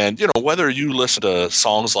 And, you know, whether you listen to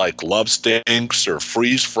songs like Love Stinks or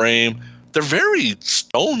Freeze Frame, they're very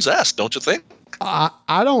Stones-esque, don't you think?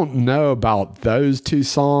 I don't know about those two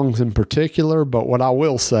songs in particular, but what I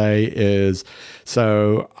will say is,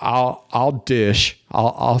 so I'll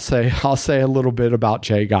say a little bit about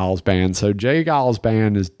Jay Giles Band. So Jay Giles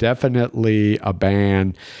Band is definitely a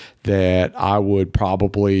band that I would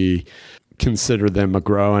probably consider them a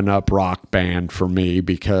growing up rock band for me,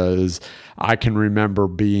 because I can remember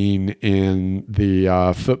being in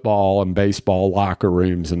the football and baseball locker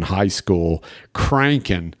rooms in high school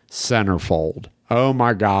cranking Centerfold. Oh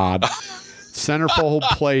my God. Centerfold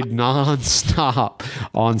played nonstop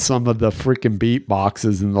on some of the freaking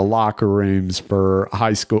beatboxes in the locker rooms for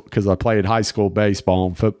high school, because I played high school baseball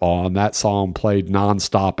and football, and that song played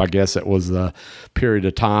nonstop. I guess it was a period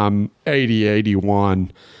of time, 80,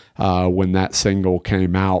 81, when that single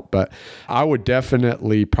came out. But I would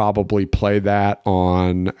definitely probably play that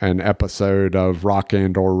on an episode of Rock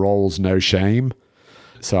and or Roll's No Shame.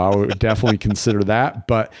 So I would definitely consider that.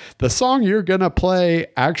 But the song you're going to play,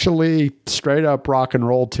 actually straight up rock and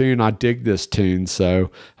roll tune. I dig this tune.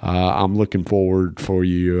 So I'm looking forward for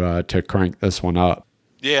you to crank this one up.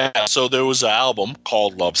 Yeah, so there was an album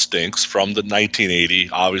called Love Stinks from the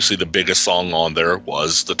 1980. Obviously, the biggest song on there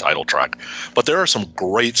was the title track. But there are some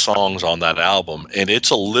great songs on that album, and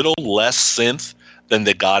it's a little less synth than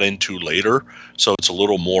they got into later. So it's a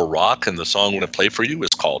little more rock, and the song I'm going to play for you is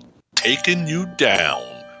called Taking You Down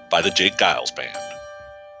by the Jay Giles Band.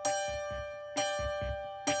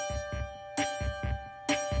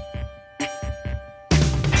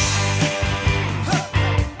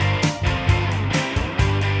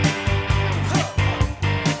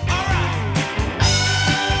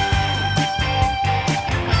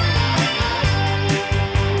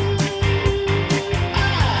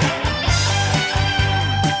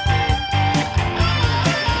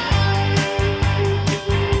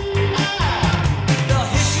 They'll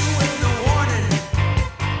hit you with no warning.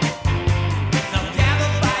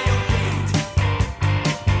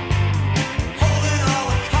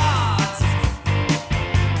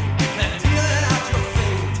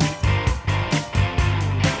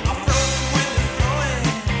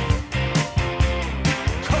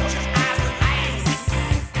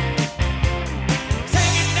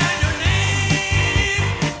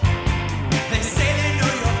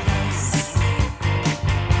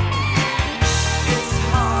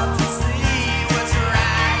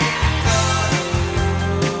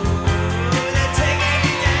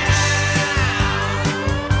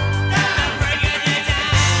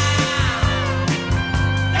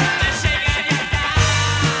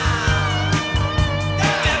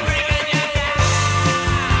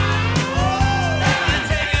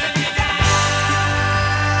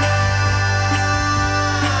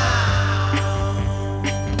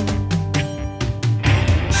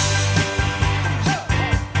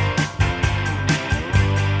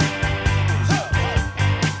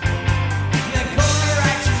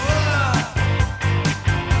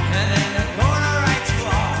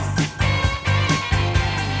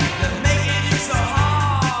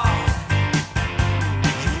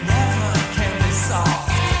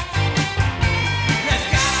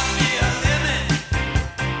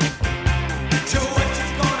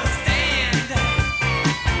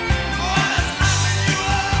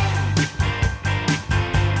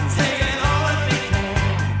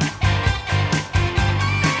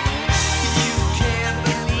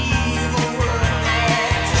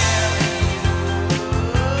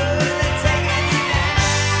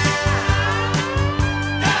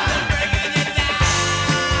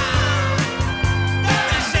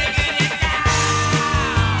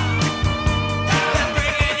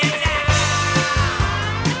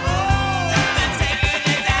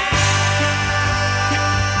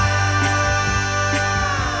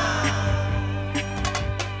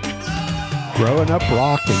 Growing Up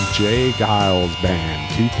Rock and Jay Giles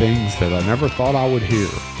Band. Two things that I never thought I would hear.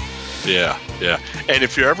 Yeah, yeah. And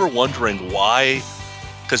if you're ever wondering why,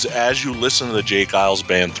 because as you listen to the Jay Giles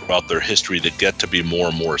Band throughout their history, they get to be more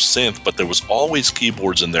and more synth, but there was always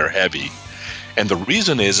keyboards in there heavy. And the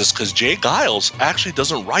reason is because Jay Giles actually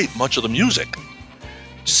doesn't write much of the music.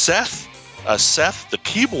 Seth, the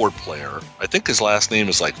keyboard player, I think his last name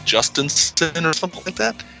is like Justinson or something like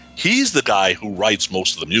that. He's the guy who writes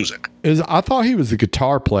most of the music. I thought he was the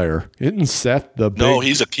guitar player. Isn't Seth the big... No,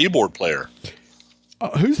 he's a keyboard player.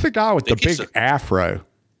 Who's the guy with the big afro?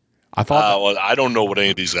 I thought. Well, I don't know what any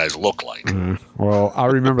of these guys look like. Well, I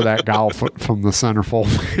remember that guy from the Centerfold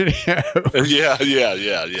video. Yeah.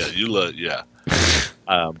 You look, yeah.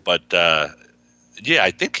 Yeah,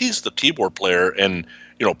 I think he's the keyboard player, and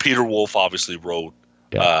Peter Wolf obviously wrote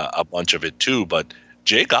a bunch of it too, but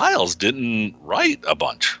Jay Giles didn't write a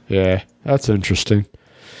bunch. Yeah, that's interesting.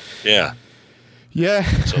 Yeah. Yeah.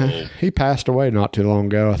 So he passed away not too long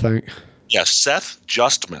ago, I think. Yeah, Seth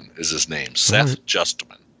Justman is his name. Seth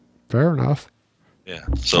Justman. Fair enough. Yeah.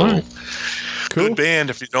 So cool. Good band.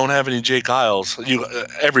 If you don't have any Jay Giles,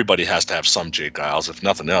 everybody has to have some Jay Giles. If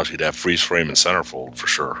nothing else, you'd have Freeze Frame and Centerfold for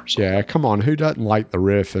sure. So. Yeah, come on. Who doesn't like the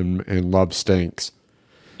riff in Love Stinks?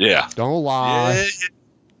 Yeah. Don't lie. Yeah.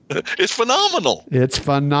 It's phenomenal. It's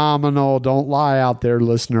phenomenal. Don't lie out there,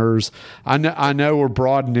 listeners. I know we're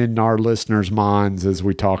broadening our listeners' minds as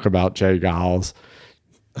we talk about Jay Giles.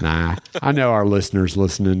 Nah, I know our listeners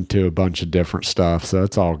listening to a bunch of different stuff, so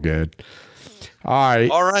it's all good. All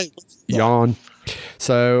right. Yawn.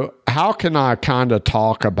 So how can I kind of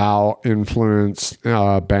talk about influence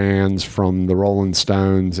bands from the Rolling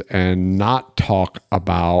Stones and not talk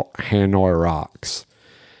about Hanoi Rocks?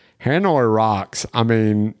 Hanoi Rocks, I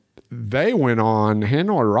mean,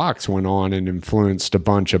 Hanoi Rocks went on and influenced a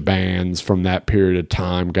bunch of bands from that period of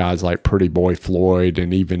time. Guys like Pretty Boy Floyd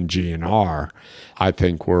and even GNR, I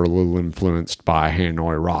think, were a little influenced by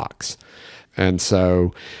Hanoi Rocks. And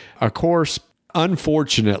so, of course,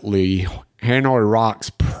 unfortunately, Hanoi Rocks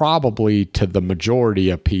probably to the majority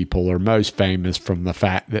of people are most famous from the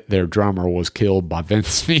fact that their drummer was killed by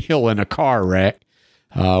Vince Neil in a car wreck.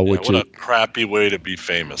 What a crappy way to be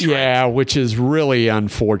famous. Yeah, right? Which is really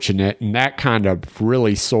unfortunate. And that kind of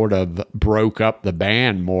really sort of broke up the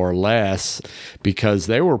band more or less, because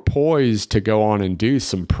they were poised to go on and do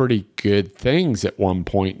some pretty good things at one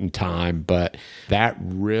point in time. But that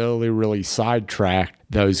really, really sidetracked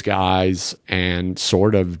those guys and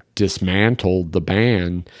sort of dismantled the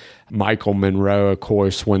band. Michael Monroe, of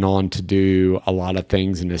course, went on to do a lot of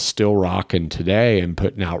things and is still rocking today and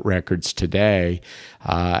putting out records today,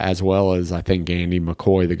 as well as I think Andy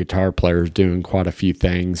McCoy, the guitar player, is doing quite a few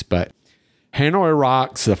things. But Hanoi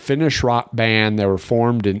Rocks, a Finnish rock band, they were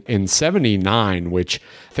formed in 79, which,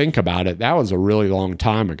 think about it, that was a really long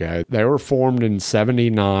time ago. They were formed in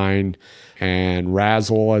 79, and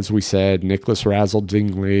Razzle, as we said, Nicholas Razzle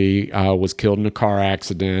Dingley, was killed in a car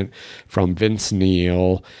accident from Vince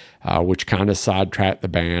Neil, which kind of sidetracked the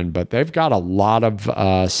band. But they've got a lot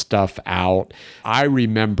of stuff out. I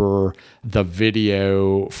remember the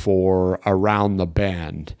video for Around the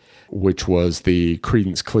Bend, which was the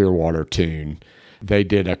Creedence Clearwater tune. They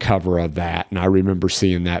did a cover of that, and I remember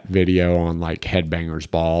seeing that video on like Headbangers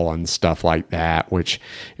Ball and stuff like that, which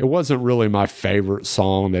it wasn't really my favorite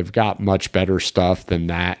song. They've got much better stuff than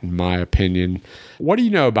that, in my opinion. What do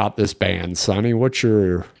you know about this band, Sonny? What's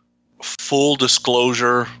your... Full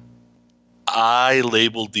disclosure, I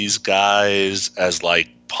labeled these guys as like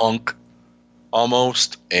punk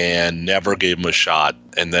almost and never gave them a shot.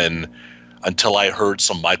 And then until I heard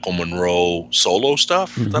some Michael Monroe solo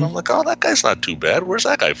stuff, then I'm like, oh, that guy's not too bad. Where's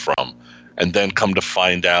that guy from? And then come to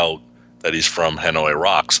find out that he's from Hanoi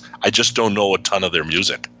Rocks. I just don't know a ton of their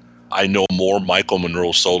music. I know more Michael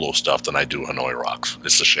Monroe solo stuff than I do Hanoi Rocks.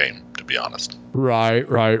 It's a shame, to be honest.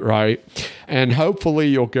 Right. And hopefully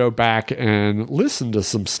you'll go back and listen to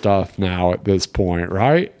some stuff now at this point,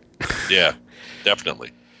 right? Yeah,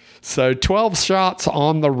 definitely. So 12 Shots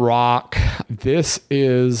on the Rock. This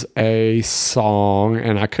is a song,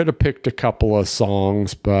 and I could have picked a couple of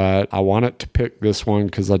songs, but I wanted to pick this one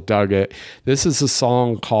because I dug it. This is a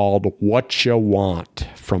song called What You Want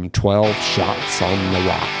from 12 Shots on the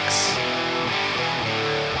Rocks.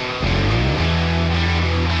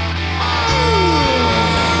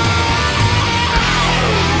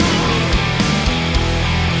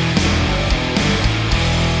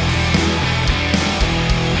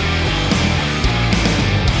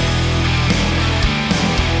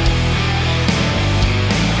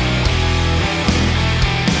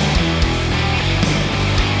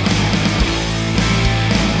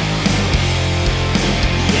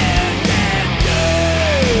 Yeah,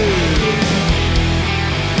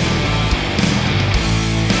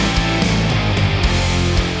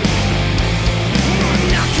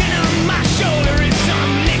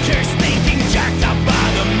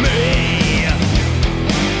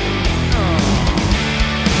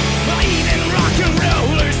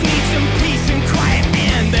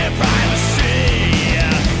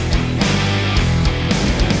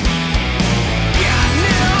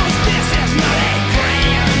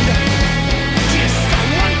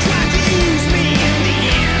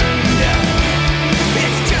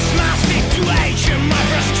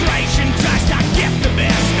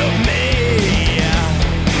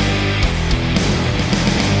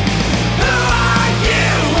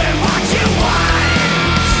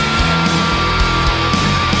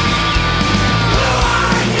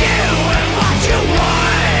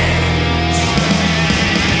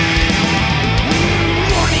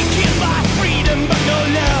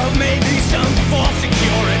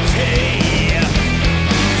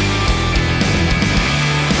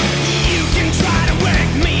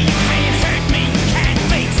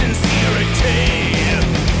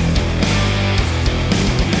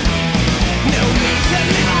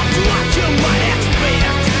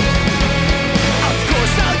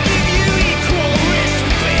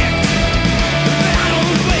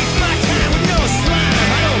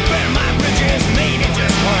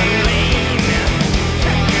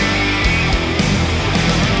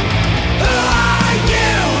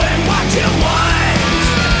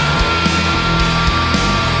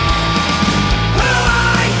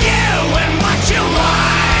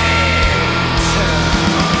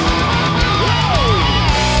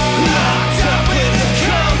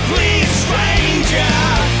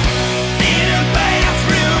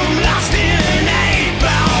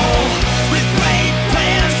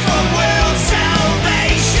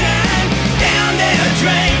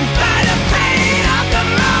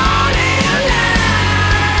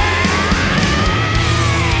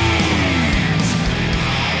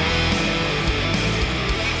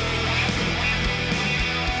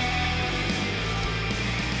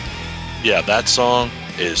 yeah, that song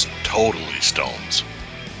is totally Stones.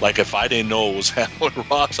 Like, if I didn't know it was Howlin'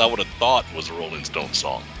 Rocks, I would have thought it was a Rolling Stones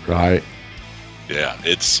song. Right. Yeah,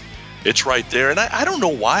 it's right there. And I don't know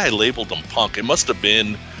why I labeled them punk. It must have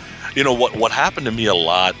been, what happened to me a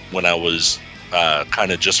lot when I was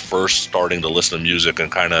kind of just first starting to listen to music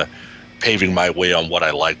and kind of paving my way on what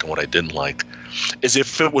I liked and what I didn't like, is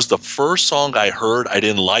if it was the first song I heard I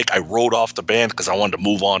didn't like, I wrote off the band because I wanted to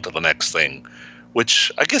move on to the next thing,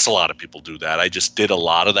 which I guess a lot of people do that. I just did a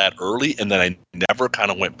lot of that early, and then I never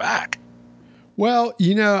kind of went back. Well,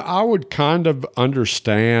 I would kind of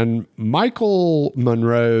understand. Michael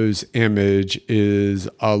Monroe's image is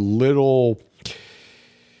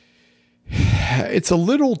it's a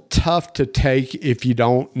little tough to take if you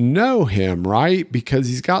don't know him, right? Because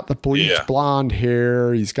he's got the bleached blonde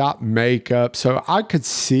hair, he's got makeup. So I could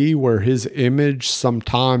see where his image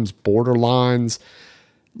sometimes borderlines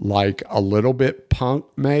like a little bit punk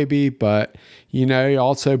maybe, but he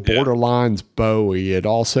also borderlines Bowie. It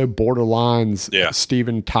also borderlines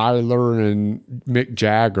Steven Tyler and Mick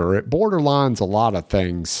Jagger. It borderlines a lot of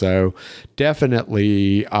things. So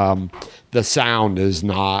definitely the sound is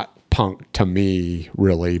not punk to me,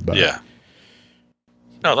 really. But yeah.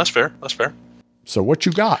 No, that's fair. That's fair. So what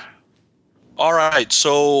you got? All right.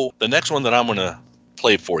 So the next one that I'm going to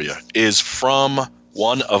play for you is from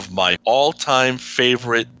one of my all-time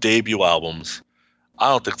favorite debut albums. I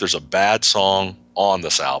don't think there's a bad song on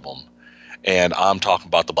this album. And I'm talking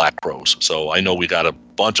about the Black Crowes. So I know we got a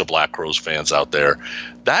bunch of Black Crowes fans out there.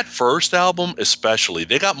 That first album especially,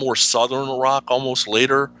 they got more southern rock almost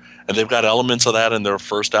later, and they've got elements of that in their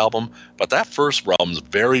first album. But that first album is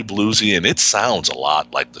very bluesy, and it sounds a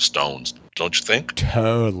lot like the Stones, don't you think?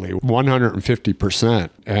 Totally, 150%.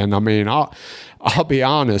 And I mean, I'll be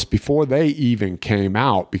honest, before they even came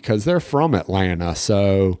out, because they're from Atlanta,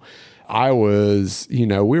 so I was,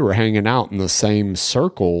 we were hanging out in the same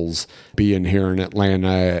circles being here in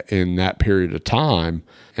Atlanta in that period of time.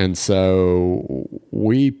 And so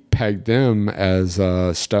we pegged them as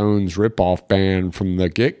a Stones ripoff band from the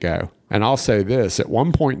get-go. And I'll say this, at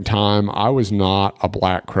one point in time, I was not a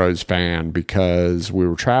Black Crowes fan because we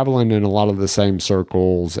were traveling in a lot of the same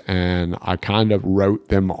circles, and I kind of wrote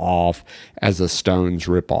them off as a Stones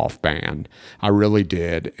ripoff band. I really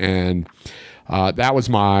did. And that was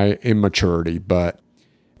my immaturity. But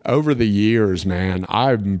over the years, man,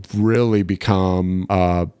 I've really become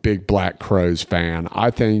a big Black Crowes fan.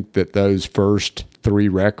 I think that those first three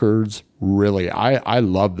records, really, I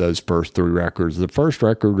love those first three records. The first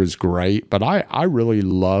record is great, but I really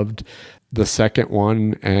loved the second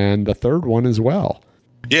one and the third one as well.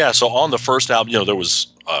 Yeah, so on the first album, there was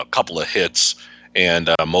a couple of hits, and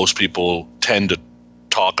most people tend to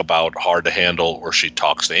talk about Hard to Handle or She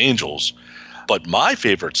Talks to Angels. But my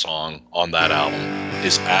favorite song on that album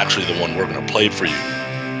is actually the one we're going to play for you,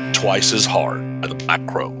 Twice as Hard by the Black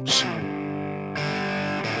Crowes.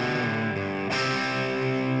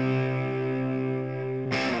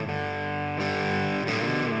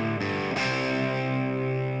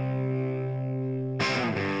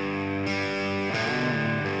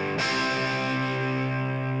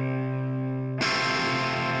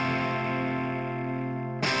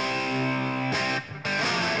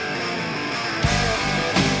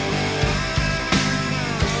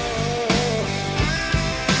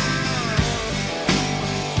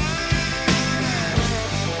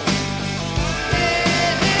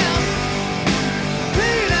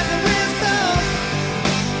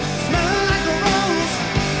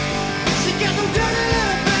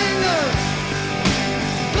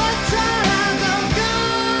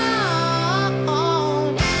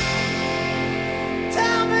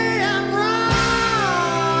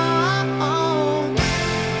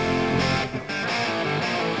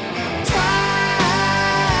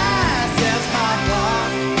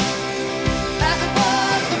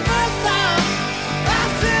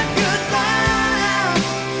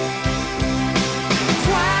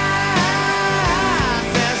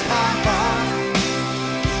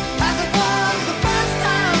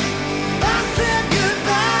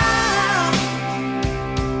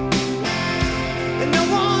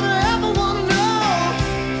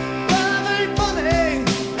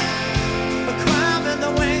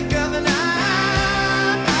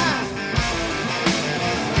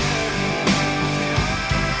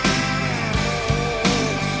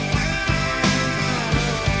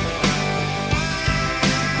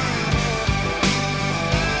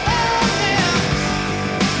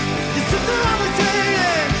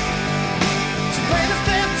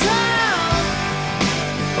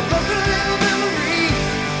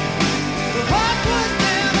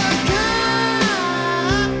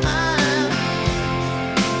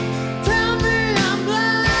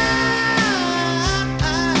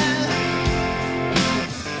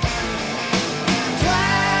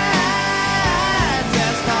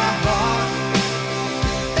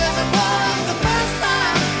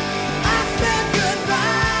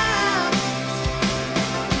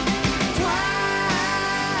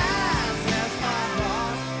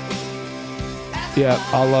 Yeah,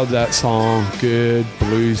 I love that song. Good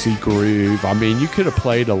bluesy groove. I mean, you could have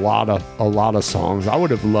played a lot of songs. I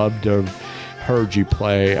would have loved to have heard you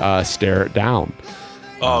play "Stare It Down."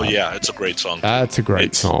 Oh yeah, it's a great song. That's a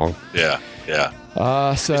great song. Yeah.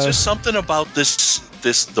 So it's just something about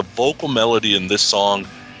the vocal melody in this song.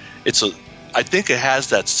 I think it has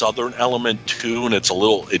that southern element too, and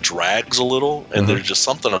it drags a little, and there's just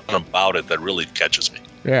something about it that really catches me.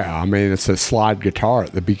 Yeah, I mean, it's a slide guitar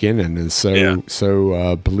at the beginning is so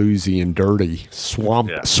bluesy and dirty,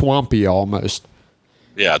 swampy almost.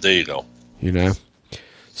 Yeah, there you go. You know,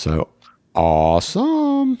 so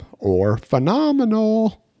awesome or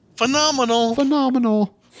phenomenal.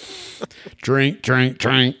 Drink.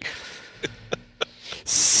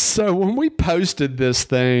 So when we posted this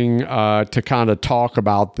thing to kind of talk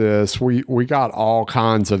about this, we got all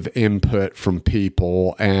kinds of input from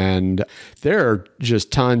people, and there are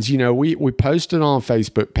just tons. You know, we posted on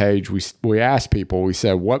Facebook page. We asked people. We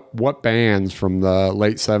said what bands from the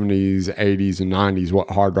late 70s, 80s, and 90s, what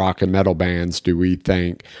hard rock and metal bands do we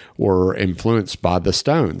think were influenced by the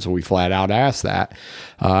Stones? We flat out asked that,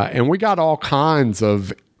 and we got all kinds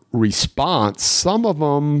of response. Some of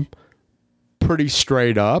them pretty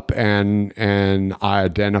straight up, and I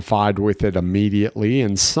identified with it immediately,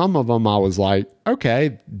 and some of them I was like,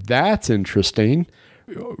 okay, that's interesting.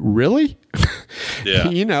 Really? Yeah.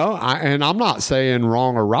 You know, and I'm not saying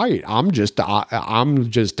wrong or right. I'm just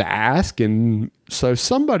asking. So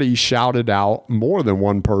somebody shouted out, more than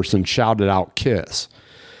one person shouted out Kiss,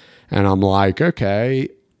 and I'm like, okay,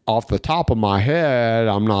 off the top of my head,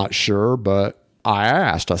 I'm not sure, but I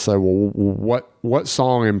asked. I said, well, what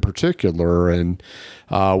song in particular? And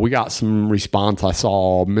we got some response. I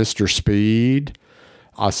saw Mr. Speed.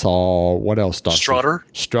 I saw, what else? Strutter.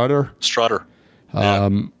 Yeah.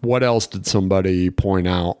 What else did somebody point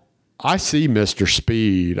out? I see Mr.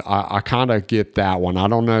 Speed. I kind of get that one. I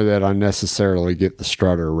don't know that I necessarily get the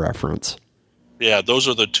Strutter reference. Yeah, those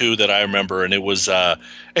are the two that I remember. And it was, and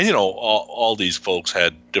you know, all these folks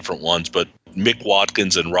had different ones, but Mick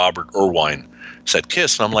Watkins and Robert Irwine said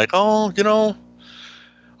Kiss, and I'm like, oh, you know,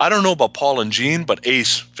 I don't know about Paul and Gene, but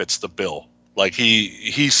Ace fits the bill. Like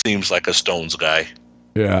he seems like a Stones guy.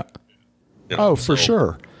 Yeah. You know, for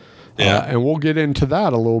sure. Yeah. And we'll get into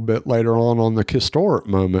that a little bit later on the historic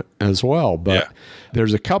moment as well. But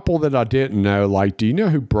there's a couple that I didn't know. Like, do you know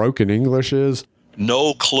who Broken English is?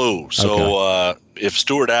 No clue. So if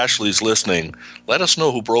Stuart Ashley's listening, let us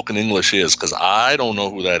know who Broken English is, because I don't know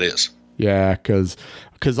who that is. Yeah, because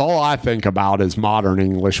all I think about is Modern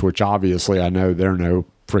English, which obviously I know they're no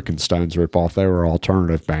freaking Stones ripoff. They were an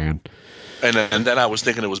alternative band. And then I was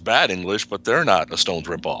thinking it was Bad English, but they're not a Stones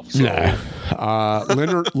ripoff. So.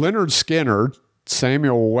 No. Leonard Skinner,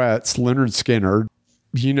 Samuel Wetz, Leonard Skinner.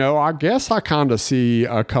 You know, I guess I kind of see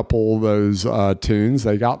a couple of those tunes.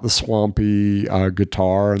 They got the swampy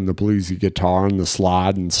guitar and the bluesy guitar and the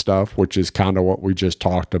slide and stuff, which is kind of what we just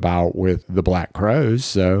talked about with the Black Crowes.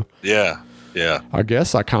 So yeah. I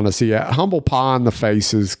guess I kind of see it. Humble Pie in the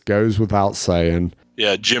Faces goes without saying.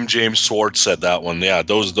 Yeah, Jim James Swartz said that one. Yeah,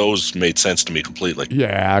 those made sense to me completely.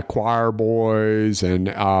 Yeah, Choir Boys and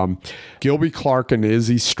Gilby Clarke and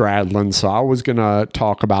Izzy Stradlin. So I was going to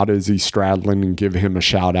talk about Izzy Stradlin and give him a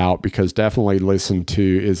shout out, because definitely listen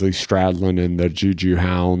to Izzy Stradlin and the Juju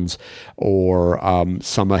Hounds, or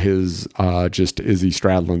some of his just Izzy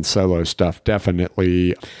Stradlin solo stuff.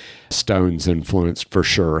 Definitely Stones influenced for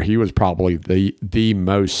sure. He was probably the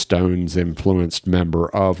most Stones influenced member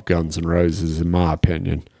of Guns N' Roses, in my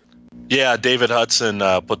opinion. Yeah, David Hudson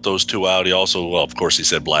put those two out. He also, well, of course, he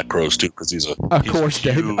said Black Crowes too, because he's a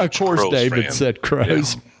David fan. Said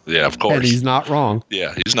Crowes. Yeah, of course, and he's not wrong.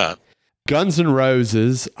 Yeah, he's not. Guns N'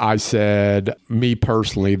 Roses, I said, me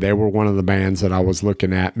personally, they were one of the bands that I was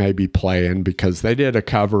looking at maybe playing, because they did a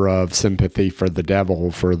cover of Sympathy for the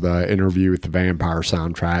Devil for the Interview with the Vampire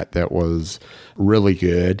soundtrack that was really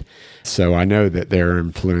good. So I know that they're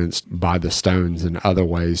influenced by the Stones in other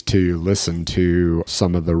ways too. Listen to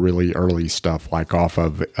some of the really early stuff, like off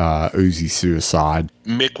of Uzi Suicide.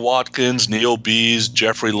 Mick Watkins, Neil Bees,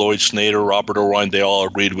 Jeffrey Lloyd Snyder, Robert Irwine, they all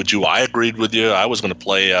agreed with you. I agreed with you. I was going to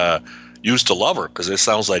play Used to Love Her, because it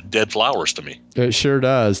sounds like Dead Flowers to me. It sure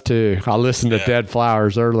does too. I listened to Dead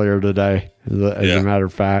Flowers earlier today, as a matter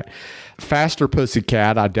of fact. Faster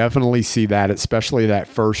Pussycat, I definitely see that, especially that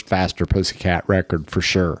first Faster Pussycat record for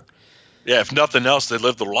sure. Yeah, if nothing else, they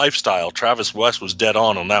lived the lifestyle. Travis West was dead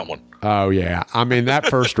on that one. Oh, yeah. I mean, that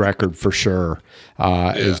first record for sure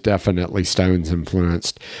is definitely Stones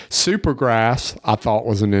influenced. Supergrass, I thought,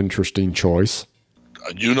 was an interesting choice.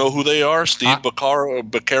 You know who they are? Steve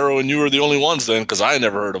Baccaro, and you are the only ones then, because I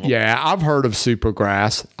never heard of them. Yeah, I've heard of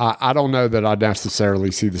Supergrass. I don't know that I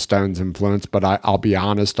necessarily see the Stones influence, but I'll be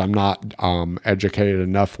honest, I'm not educated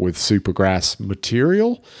enough with Supergrass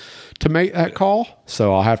material to make that call.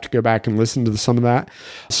 So I'll have to go back and listen to some of that.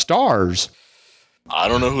 Stars. I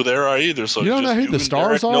don't know who they are either. So you don't know who the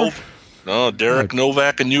Stars are? No, Derek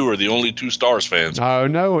Novak and you are the only two Stars fans. Oh,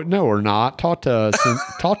 no, we're not. Talk to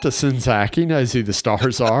Sinzak. He knows who the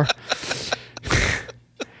Stars are.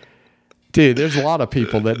 Dude, there's a lot of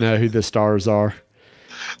people that know who the Stars are.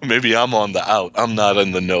 Maybe I'm on the out. I'm not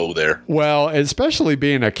in the know there. Well, especially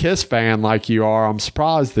being a Kiss fan like you are, I'm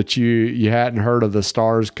surprised that you hadn't heard of the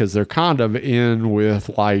Stars, because they're kind of in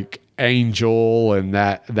with like Angel and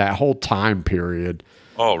that whole time period.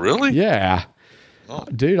 Oh, really? Yeah.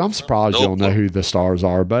 Dude, I'm surprised you don't know who the Stars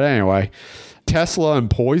are. But anyway, Tesla and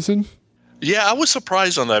Poison. Yeah, I was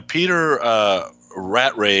surprised on that. Peter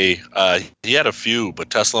Rattray, he had a few, but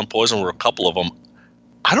Tesla and Poison were a couple of them.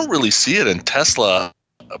 I don't really see it in Tesla.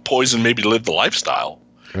 Poison maybe lived the lifestyle.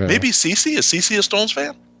 Yeah. Maybe CeCe. Is CeCe a Stones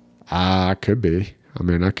fan? Could be. I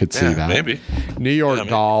mean, I could see that. Maybe. New York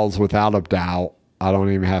Dolls, without a doubt. I don't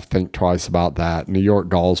even have to think twice about that. New York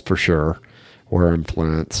Dolls, for sure, were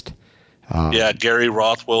influenced. Gary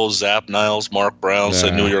Rothwell, Zap Niles, Mark Brown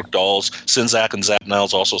said New York Dolls. Sinzak and Zap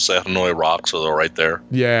Niles also said Hanoi Rocks, so they're right there.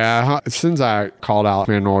 Yeah, Sinzak called out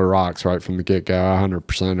Hanoi Rocks right from the get-go. I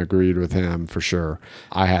 100% agreed with him, for sure.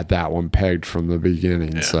 I had that one pegged from the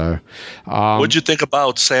beginning. Yeah. So, what'd you think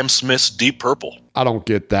about Sam Smith's Deep Purple? I don't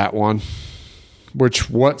get that one.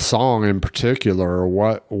 What song in particular,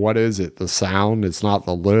 or what is it? The sound? It's not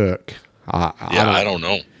the look. I don't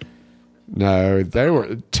know. No, they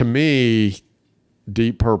were, to me,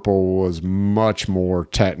 Deep Purple was much more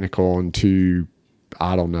technical and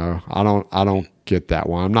I don't know. I don't get that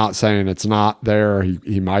one. I'm not saying it's not there.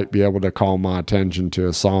 He might be able to call my attention to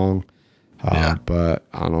a song. But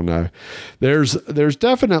I don't know. There's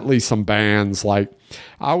definitely some bands, like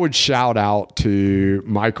I would shout out to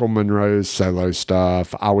Michael Monroe's solo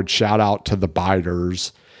stuff. I would shout out to the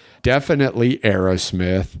Biters. Definitely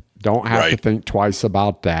Aerosmith. Don't have to think twice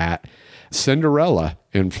about that. Cinderella,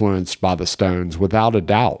 influenced by the Stones, without a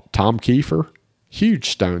doubt. Tom Kiefer, huge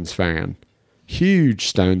Stones fan.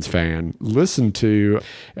 Listen to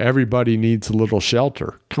Everybody Needs a Little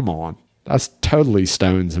Shelter. Come on. That's totally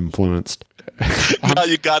Stones influenced. Now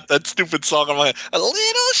you got that stupid song on my head. A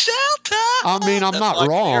little shelter. I mean, I'm not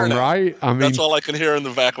wrong, right? I mean, that's all I can hear in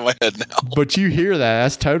the back of my head now. But you hear that.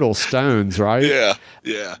 That's total Stones, right?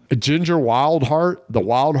 Yeah. Ginger Wildheart, the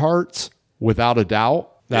Wild Hearts, without a doubt.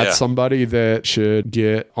 That's somebody that should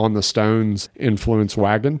get on the Stones influence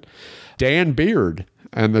wagon. Dan Beard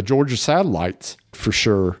and the Georgia Satellites, for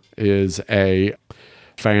sure, is a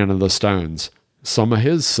fan of the Stones. Some of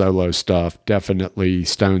his solo stuff, definitely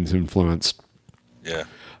Stones influenced. Yeah.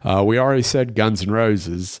 We already said Guns N'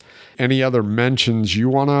 Roses. Any other mentions you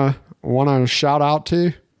wanna shout out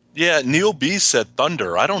to? Yeah, Neil B said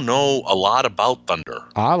Thunder. I don't know a lot about Thunder.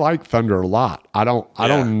 I like Thunder a lot. I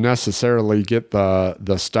don't necessarily get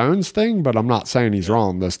the Stones thing, but I'm not saying he's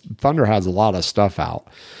wrong. Thunder has a lot of stuff out,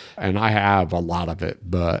 and I have a lot of it,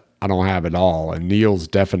 but I don't have it all. And Neil's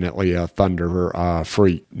definitely a Thunder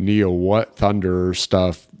freak. Neil, what Thunder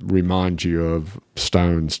stuff reminds you of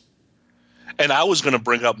Stones? And I was going to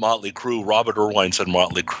bring up Motley Crue. Robert Irwine said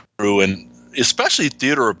Motley Crue, and especially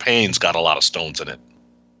Theater of Pain's got a lot of Stones in it.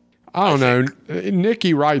 I don't know.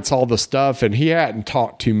 Nicky writes all the stuff, and he hadn't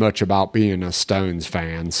talked too much about being a Stones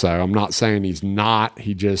fan, so I'm not saying he's not.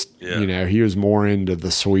 He just, he was more into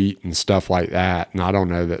the Sweet and stuff like that, and I don't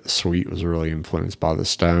know that the Sweet was really influenced by the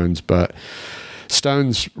Stones, but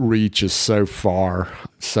Stones' reach is so far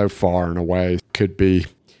in a way. Could be.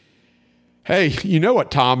 Hey, you know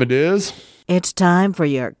what time it is? It's time for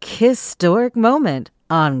your Kiss-storic moment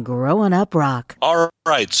on Growing Up Rock. All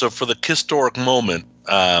right, so for the Kiss-storic moment,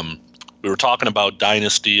 we were talking about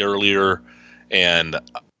Dynasty earlier and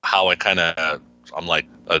how I'm like,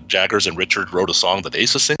 Jaggers and Richard wrote a song that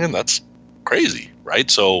Ace is singing. That's crazy,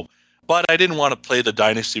 right? So, but I didn't want to play the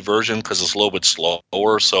Dynasty version because it's a little bit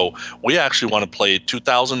slower. So we actually want to play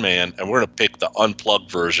 2000 Man, and we're going to pick the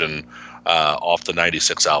unplugged version off the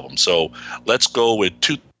 96 album. So let's go with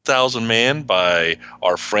 2000 Man by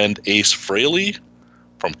our friend Ace Frehley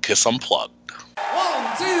from Kiss Unplugged.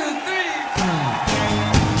 1, 2, 3.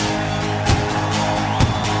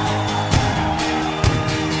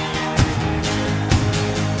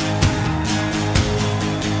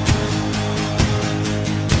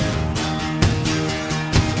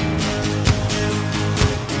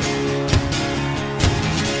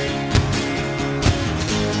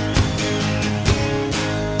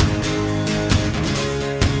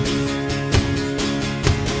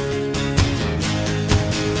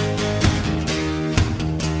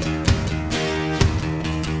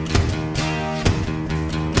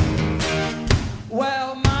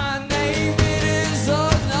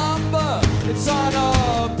 roots on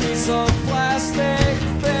a piece of plastic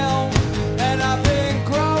film, and I've been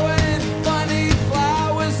growing funny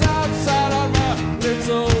flowers outside on my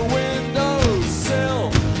little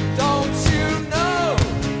windowsill. Don't you know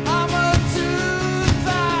I'm a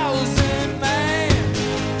 2000 man?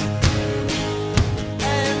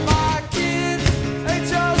 And my kids, they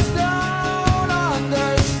just don't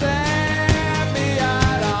understand me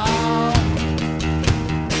at all.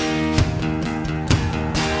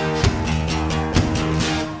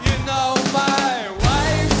 You know my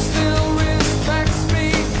wife still respects me,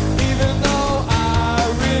 even though I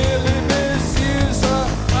really misuse her.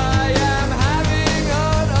 I am having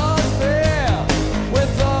an affair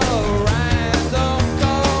with a random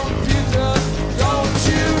computer. Don't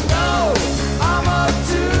you know I'm a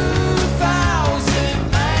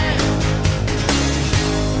 2000 man?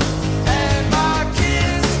 And my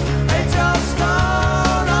kids, they just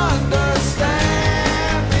don't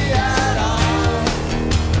understand me at all.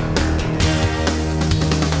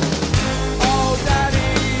 Oh,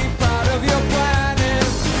 Daddy, proud of your planet.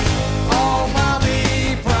 Oh,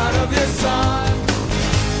 Mommy, proud of your son.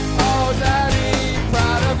 Oh, Daddy,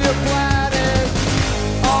 proud of your planet.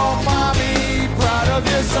 Oh, Mommy, proud of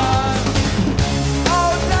your son.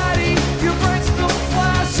 Oh, Daddy, your brain's still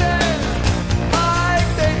flashing like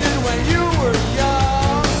they did when you were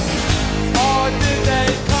young. Or did they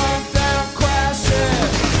come down crashing,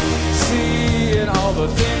 seeing all the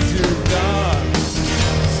things you've done?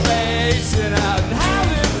 Spacing out and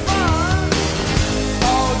having fun.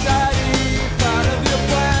 Oh, Daddy, proud of your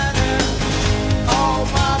planet. Oh,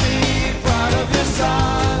 Mommy, proud of your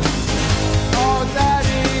son. Oh,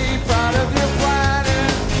 Daddy, proud of your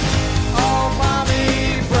planet. Oh,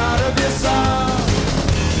 Mommy, proud of your son.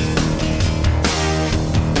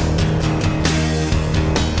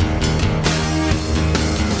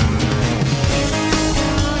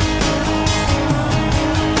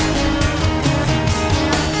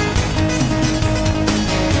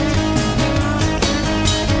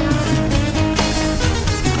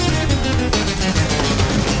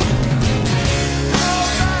 Oh,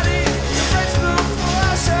 Daddy, your brain's still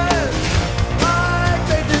flashing like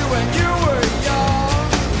they did when you were young.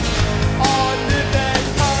 Or did they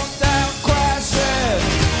come down crashing,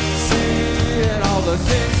 seeing all the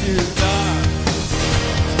things you've done?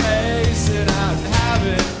 Spacing out and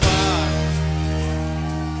having fun.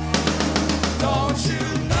 Don't you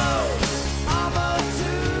know I'm a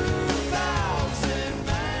 2000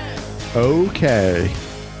 man? Okay.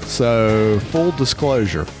 So, full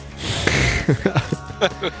disclosure.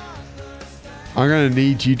 I'm going to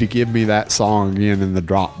need you to give me that song again in the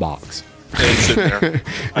Dropbox. It's in there.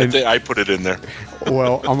 I think I put it in there.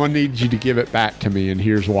 Well, I'm going to need you to give it back to me, and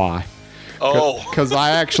here's why. Oh, Because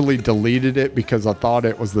I actually deleted it because I thought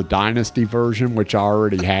it was the Dynasty version, which I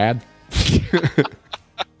already had.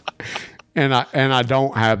 and I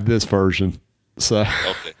don't have this version. So,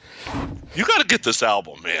 okay. You got to get this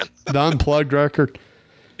album, man. the Unplugged record.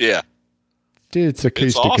 Yeah, Dude, it's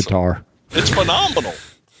acoustic awesome. guitar. it's phenomenal.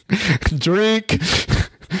 Drink.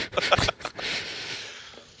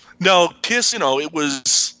 No, Kiss, it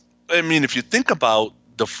was, I mean, if you think about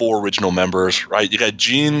the four original members, right? You got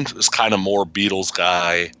Gene is kind of more Beatles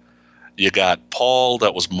guy. You got Paul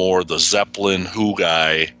that was more the Zeppelin Who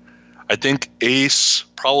guy. I think Ace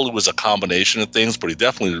probably was a combination of things, but he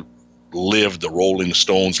definitely lived the Rolling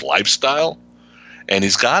Stones lifestyle. And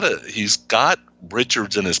he's got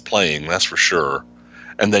Richards in his playing, that's for sure.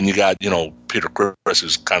 And then you got, Peter Criss,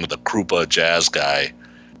 who's kind of the Krupa jazz guy.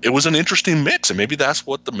 It was an interesting mix, and maybe that's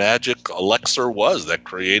what the magic elixir was that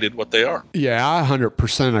created what they are. Yeah, I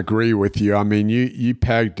 100% agree with you. I mean, you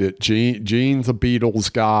pegged it. Gene's a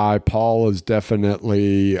Beatles guy. Paul is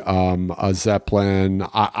definitely a Zeppelin.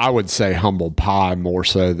 I would say Humble Pie more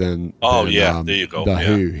so than there you go. The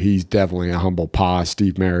Who. He's definitely a Humble Pie,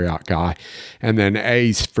 Steve Marriott guy. And then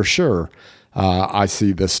Ace, for sure. I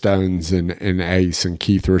see the Stones in Ace and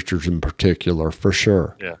Keith Richards in particular, for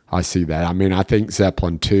sure. Yeah. I see that. I mean, I think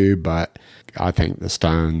Zeppelin too, but I think the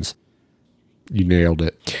Stones, you nailed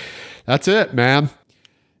it. That's it, man.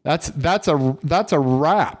 That's a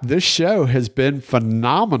wrap. This show has been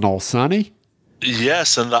phenomenal, Sonny.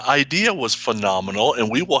 Yes, and the idea was phenomenal,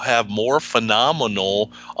 and we will have more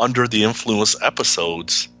phenomenal Under the Influence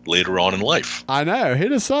episodes later on in life. I know.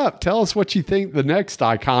 Hit us up. Tell us what you think the next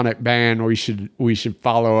iconic band we should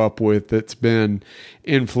follow up with that's been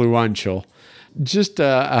influential. Just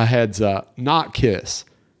a heads up. Not Kiss.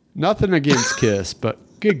 Nothing against Kiss, but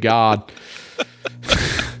good God.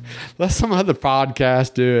 Let some other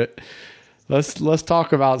podcast do it. Let's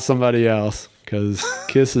talk about somebody else, because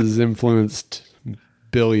Kiss has influenced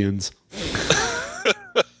billions.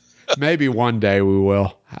 Maybe one day we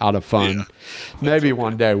will, out of fun. Yeah. Maybe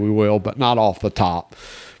one day we will, but not off the top,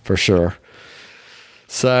 for sure.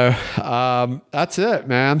 So that's it,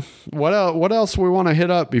 man. What else we want to hit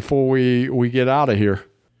up before we get out of here?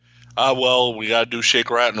 Well, we got to do shake,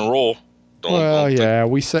 rat, and roll. We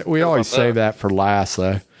always save that for last,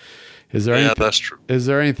 though. That's true. Is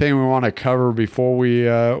there anything we want to cover before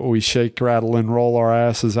we shake, rattle, and roll our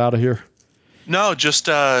asses out of here? No, just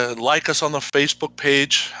like us on the Facebook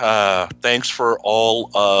page. Thanks for all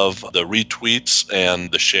of the retweets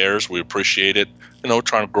and the shares. We appreciate it.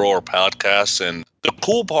 Trying to grow our podcasts. And the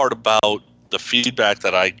cool part about the feedback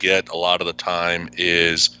that I get a lot of the time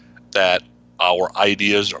is that our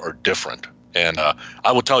ideas are different. And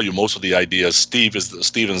I will tell you, most of the ideas, Steven's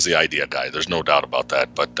the idea guy. There's no doubt about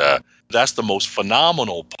that. But that's the most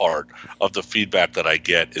phenomenal part of the feedback that I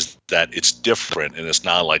get, is that it's different and it's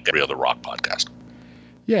not like every other rock podcast.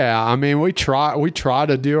 Yeah, I mean, we try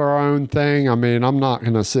to do our own thing. I mean, I'm not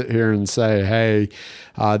going to sit here and say, hey,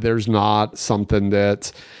 there's not something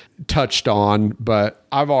that's touched on, but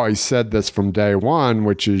I've always said this from day one,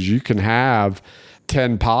 which is you can have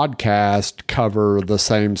 10 podcasts cover the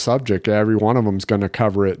same subject. Every one of them is going to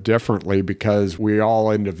cover it differently because we're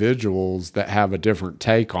all individuals that have a different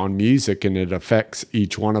take on music, and it affects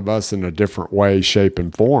each one of us in a different way, shape,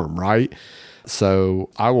 and form, right?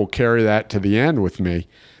 So I will carry that to the end with me.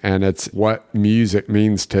 And it's what music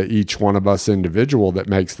means to each one of us individual that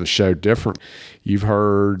makes the show different. You've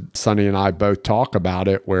heard Sonny and I both talk about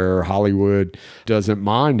it, where Hollywood doesn't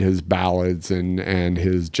mind his ballads and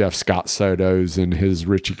his Jeff Scott Sotos and his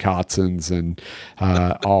Richie Kotzens and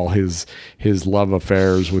all his love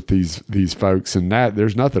affairs with these folks. And that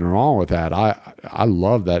there's nothing wrong with that. I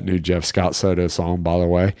love that new Jeff Scott Soto song, by the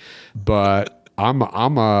way. But I'm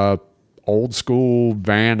a old school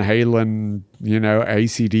Van Halen,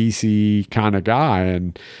 AC/DC kind of guy,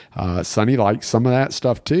 and Sonny likes some of that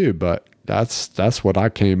stuff too. But that's what I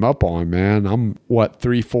came up on, man. I'm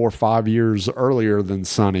 3, 4, 5 years earlier than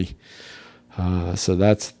Sonny, so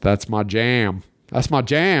that's my jam. That's my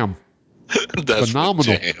jam. That's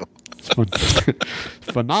phenomenal. My jam.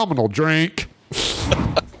 Phenomenal drink.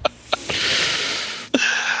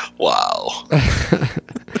 Wow.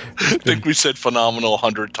 I think we said phenomenal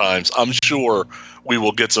 100 times. I'm sure we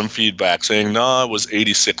will get some feedback saying, no, it was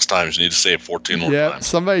 86 times. You need to say it 14 more times.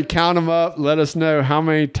 Somebody count them up. Let us know how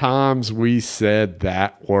many times we said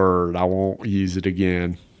that word. I won't use it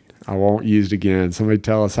again. Somebody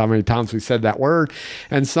tell us how many times we said that word.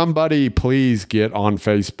 And somebody please get on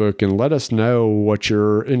Facebook and let us know what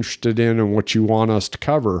you're interested in and what you want us to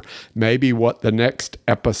cover. Maybe what the next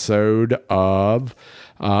episode of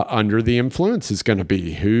Under the Influence is going to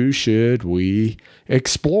be. Who should we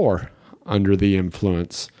explore under the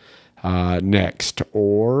influence next?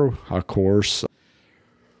 Or, of course,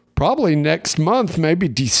 probably next month, maybe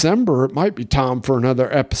December, it might be time for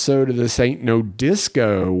another episode of This Ain't No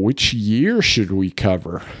Disco. Which year should we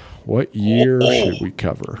cover? What year should we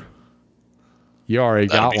cover? You already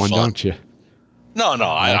got one, fun. Don't you? No, Okay.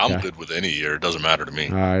 I'm good with any year. It doesn't matter to me.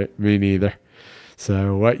 All right, me neither.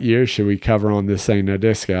 So what year should we cover on This Ain't No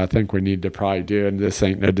Disco? I think we need to probably do a This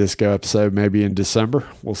Ain't No Disco episode maybe in December.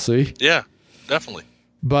 We'll see. Yeah, definitely.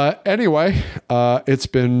 But anyway, it's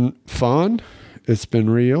been fun. It's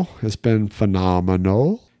been real. It's been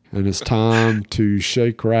phenomenal. And it's time to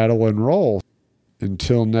shake, rattle, and roll.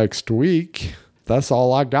 Until next week, that's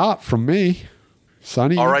all I got from me.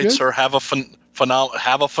 Sonny, all right, good? sir. Have a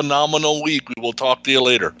phenomenal week. We will talk to you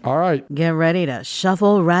later. All right. Get ready to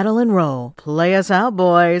shuffle, rattle, and roll. Play us out,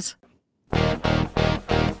 boys.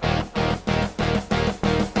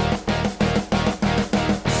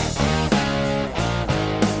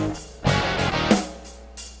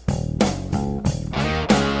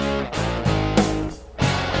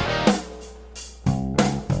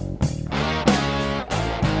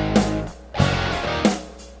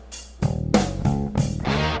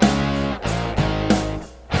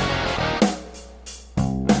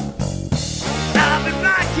 I've been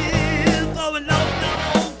right here for a long,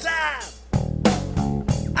 long time.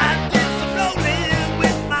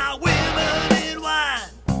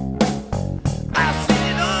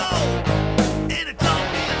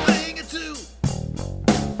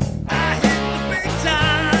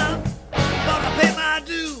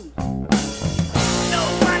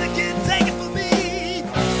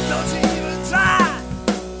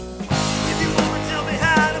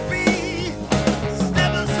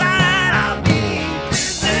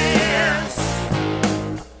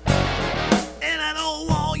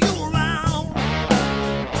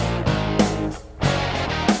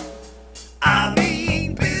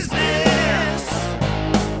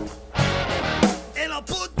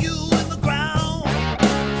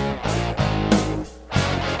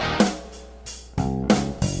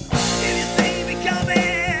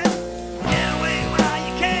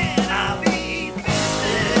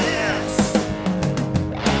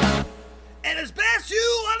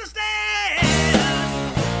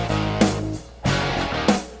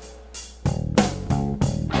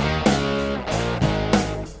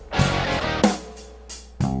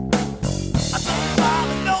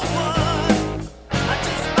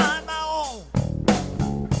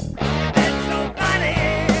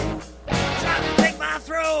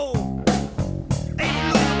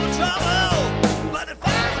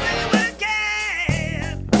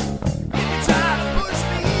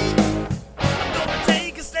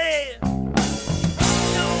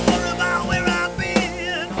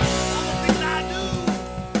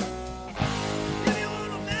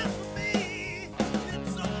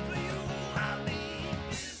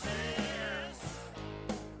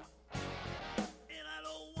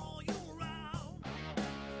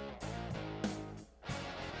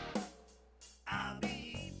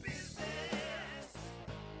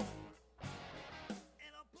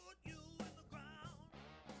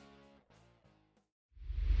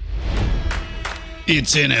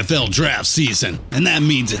 It's NFL draft season, and that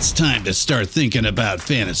means it's time to start thinking about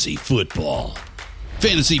fantasy football.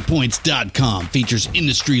 FantasyPoints.com features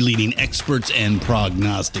industry-leading experts and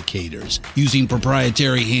prognosticators using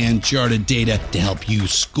proprietary hand-charted data to help you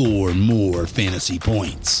score more fantasy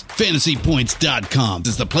points. FantasyPoints.com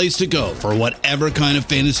is the place to go for whatever kind of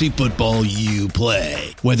fantasy football you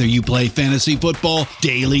play. Whether you play fantasy football,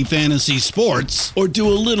 daily fantasy sports, or do a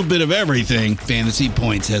little bit of everything, Fantasy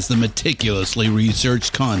Points has the meticulously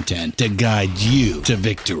researched content to guide you to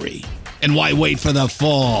victory. And why wait for the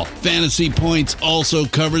fall? Fantasy Points also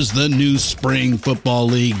covers the new spring football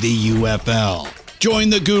league, the UFL.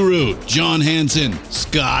 Join the guru, John Hansen,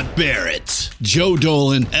 Scott Barrett, Joe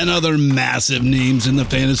Dolan, and other massive names in the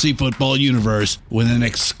fantasy football universe with an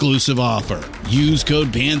exclusive offer. Use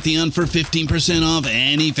code Pantheon for 15% off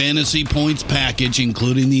any Fantasy Points package,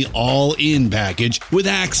 including the all-in package, with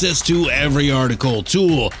access to every article,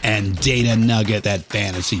 tool, and data nugget that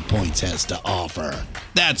Fantasy Points has to offer.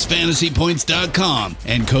 That's FantasyPoints.com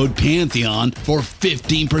and code Pantheon for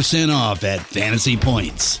 15% off at Fantasy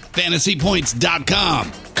Points.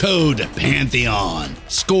 FantasyPoints.com, code Pantheon.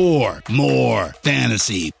 Score more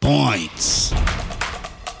fantasy points.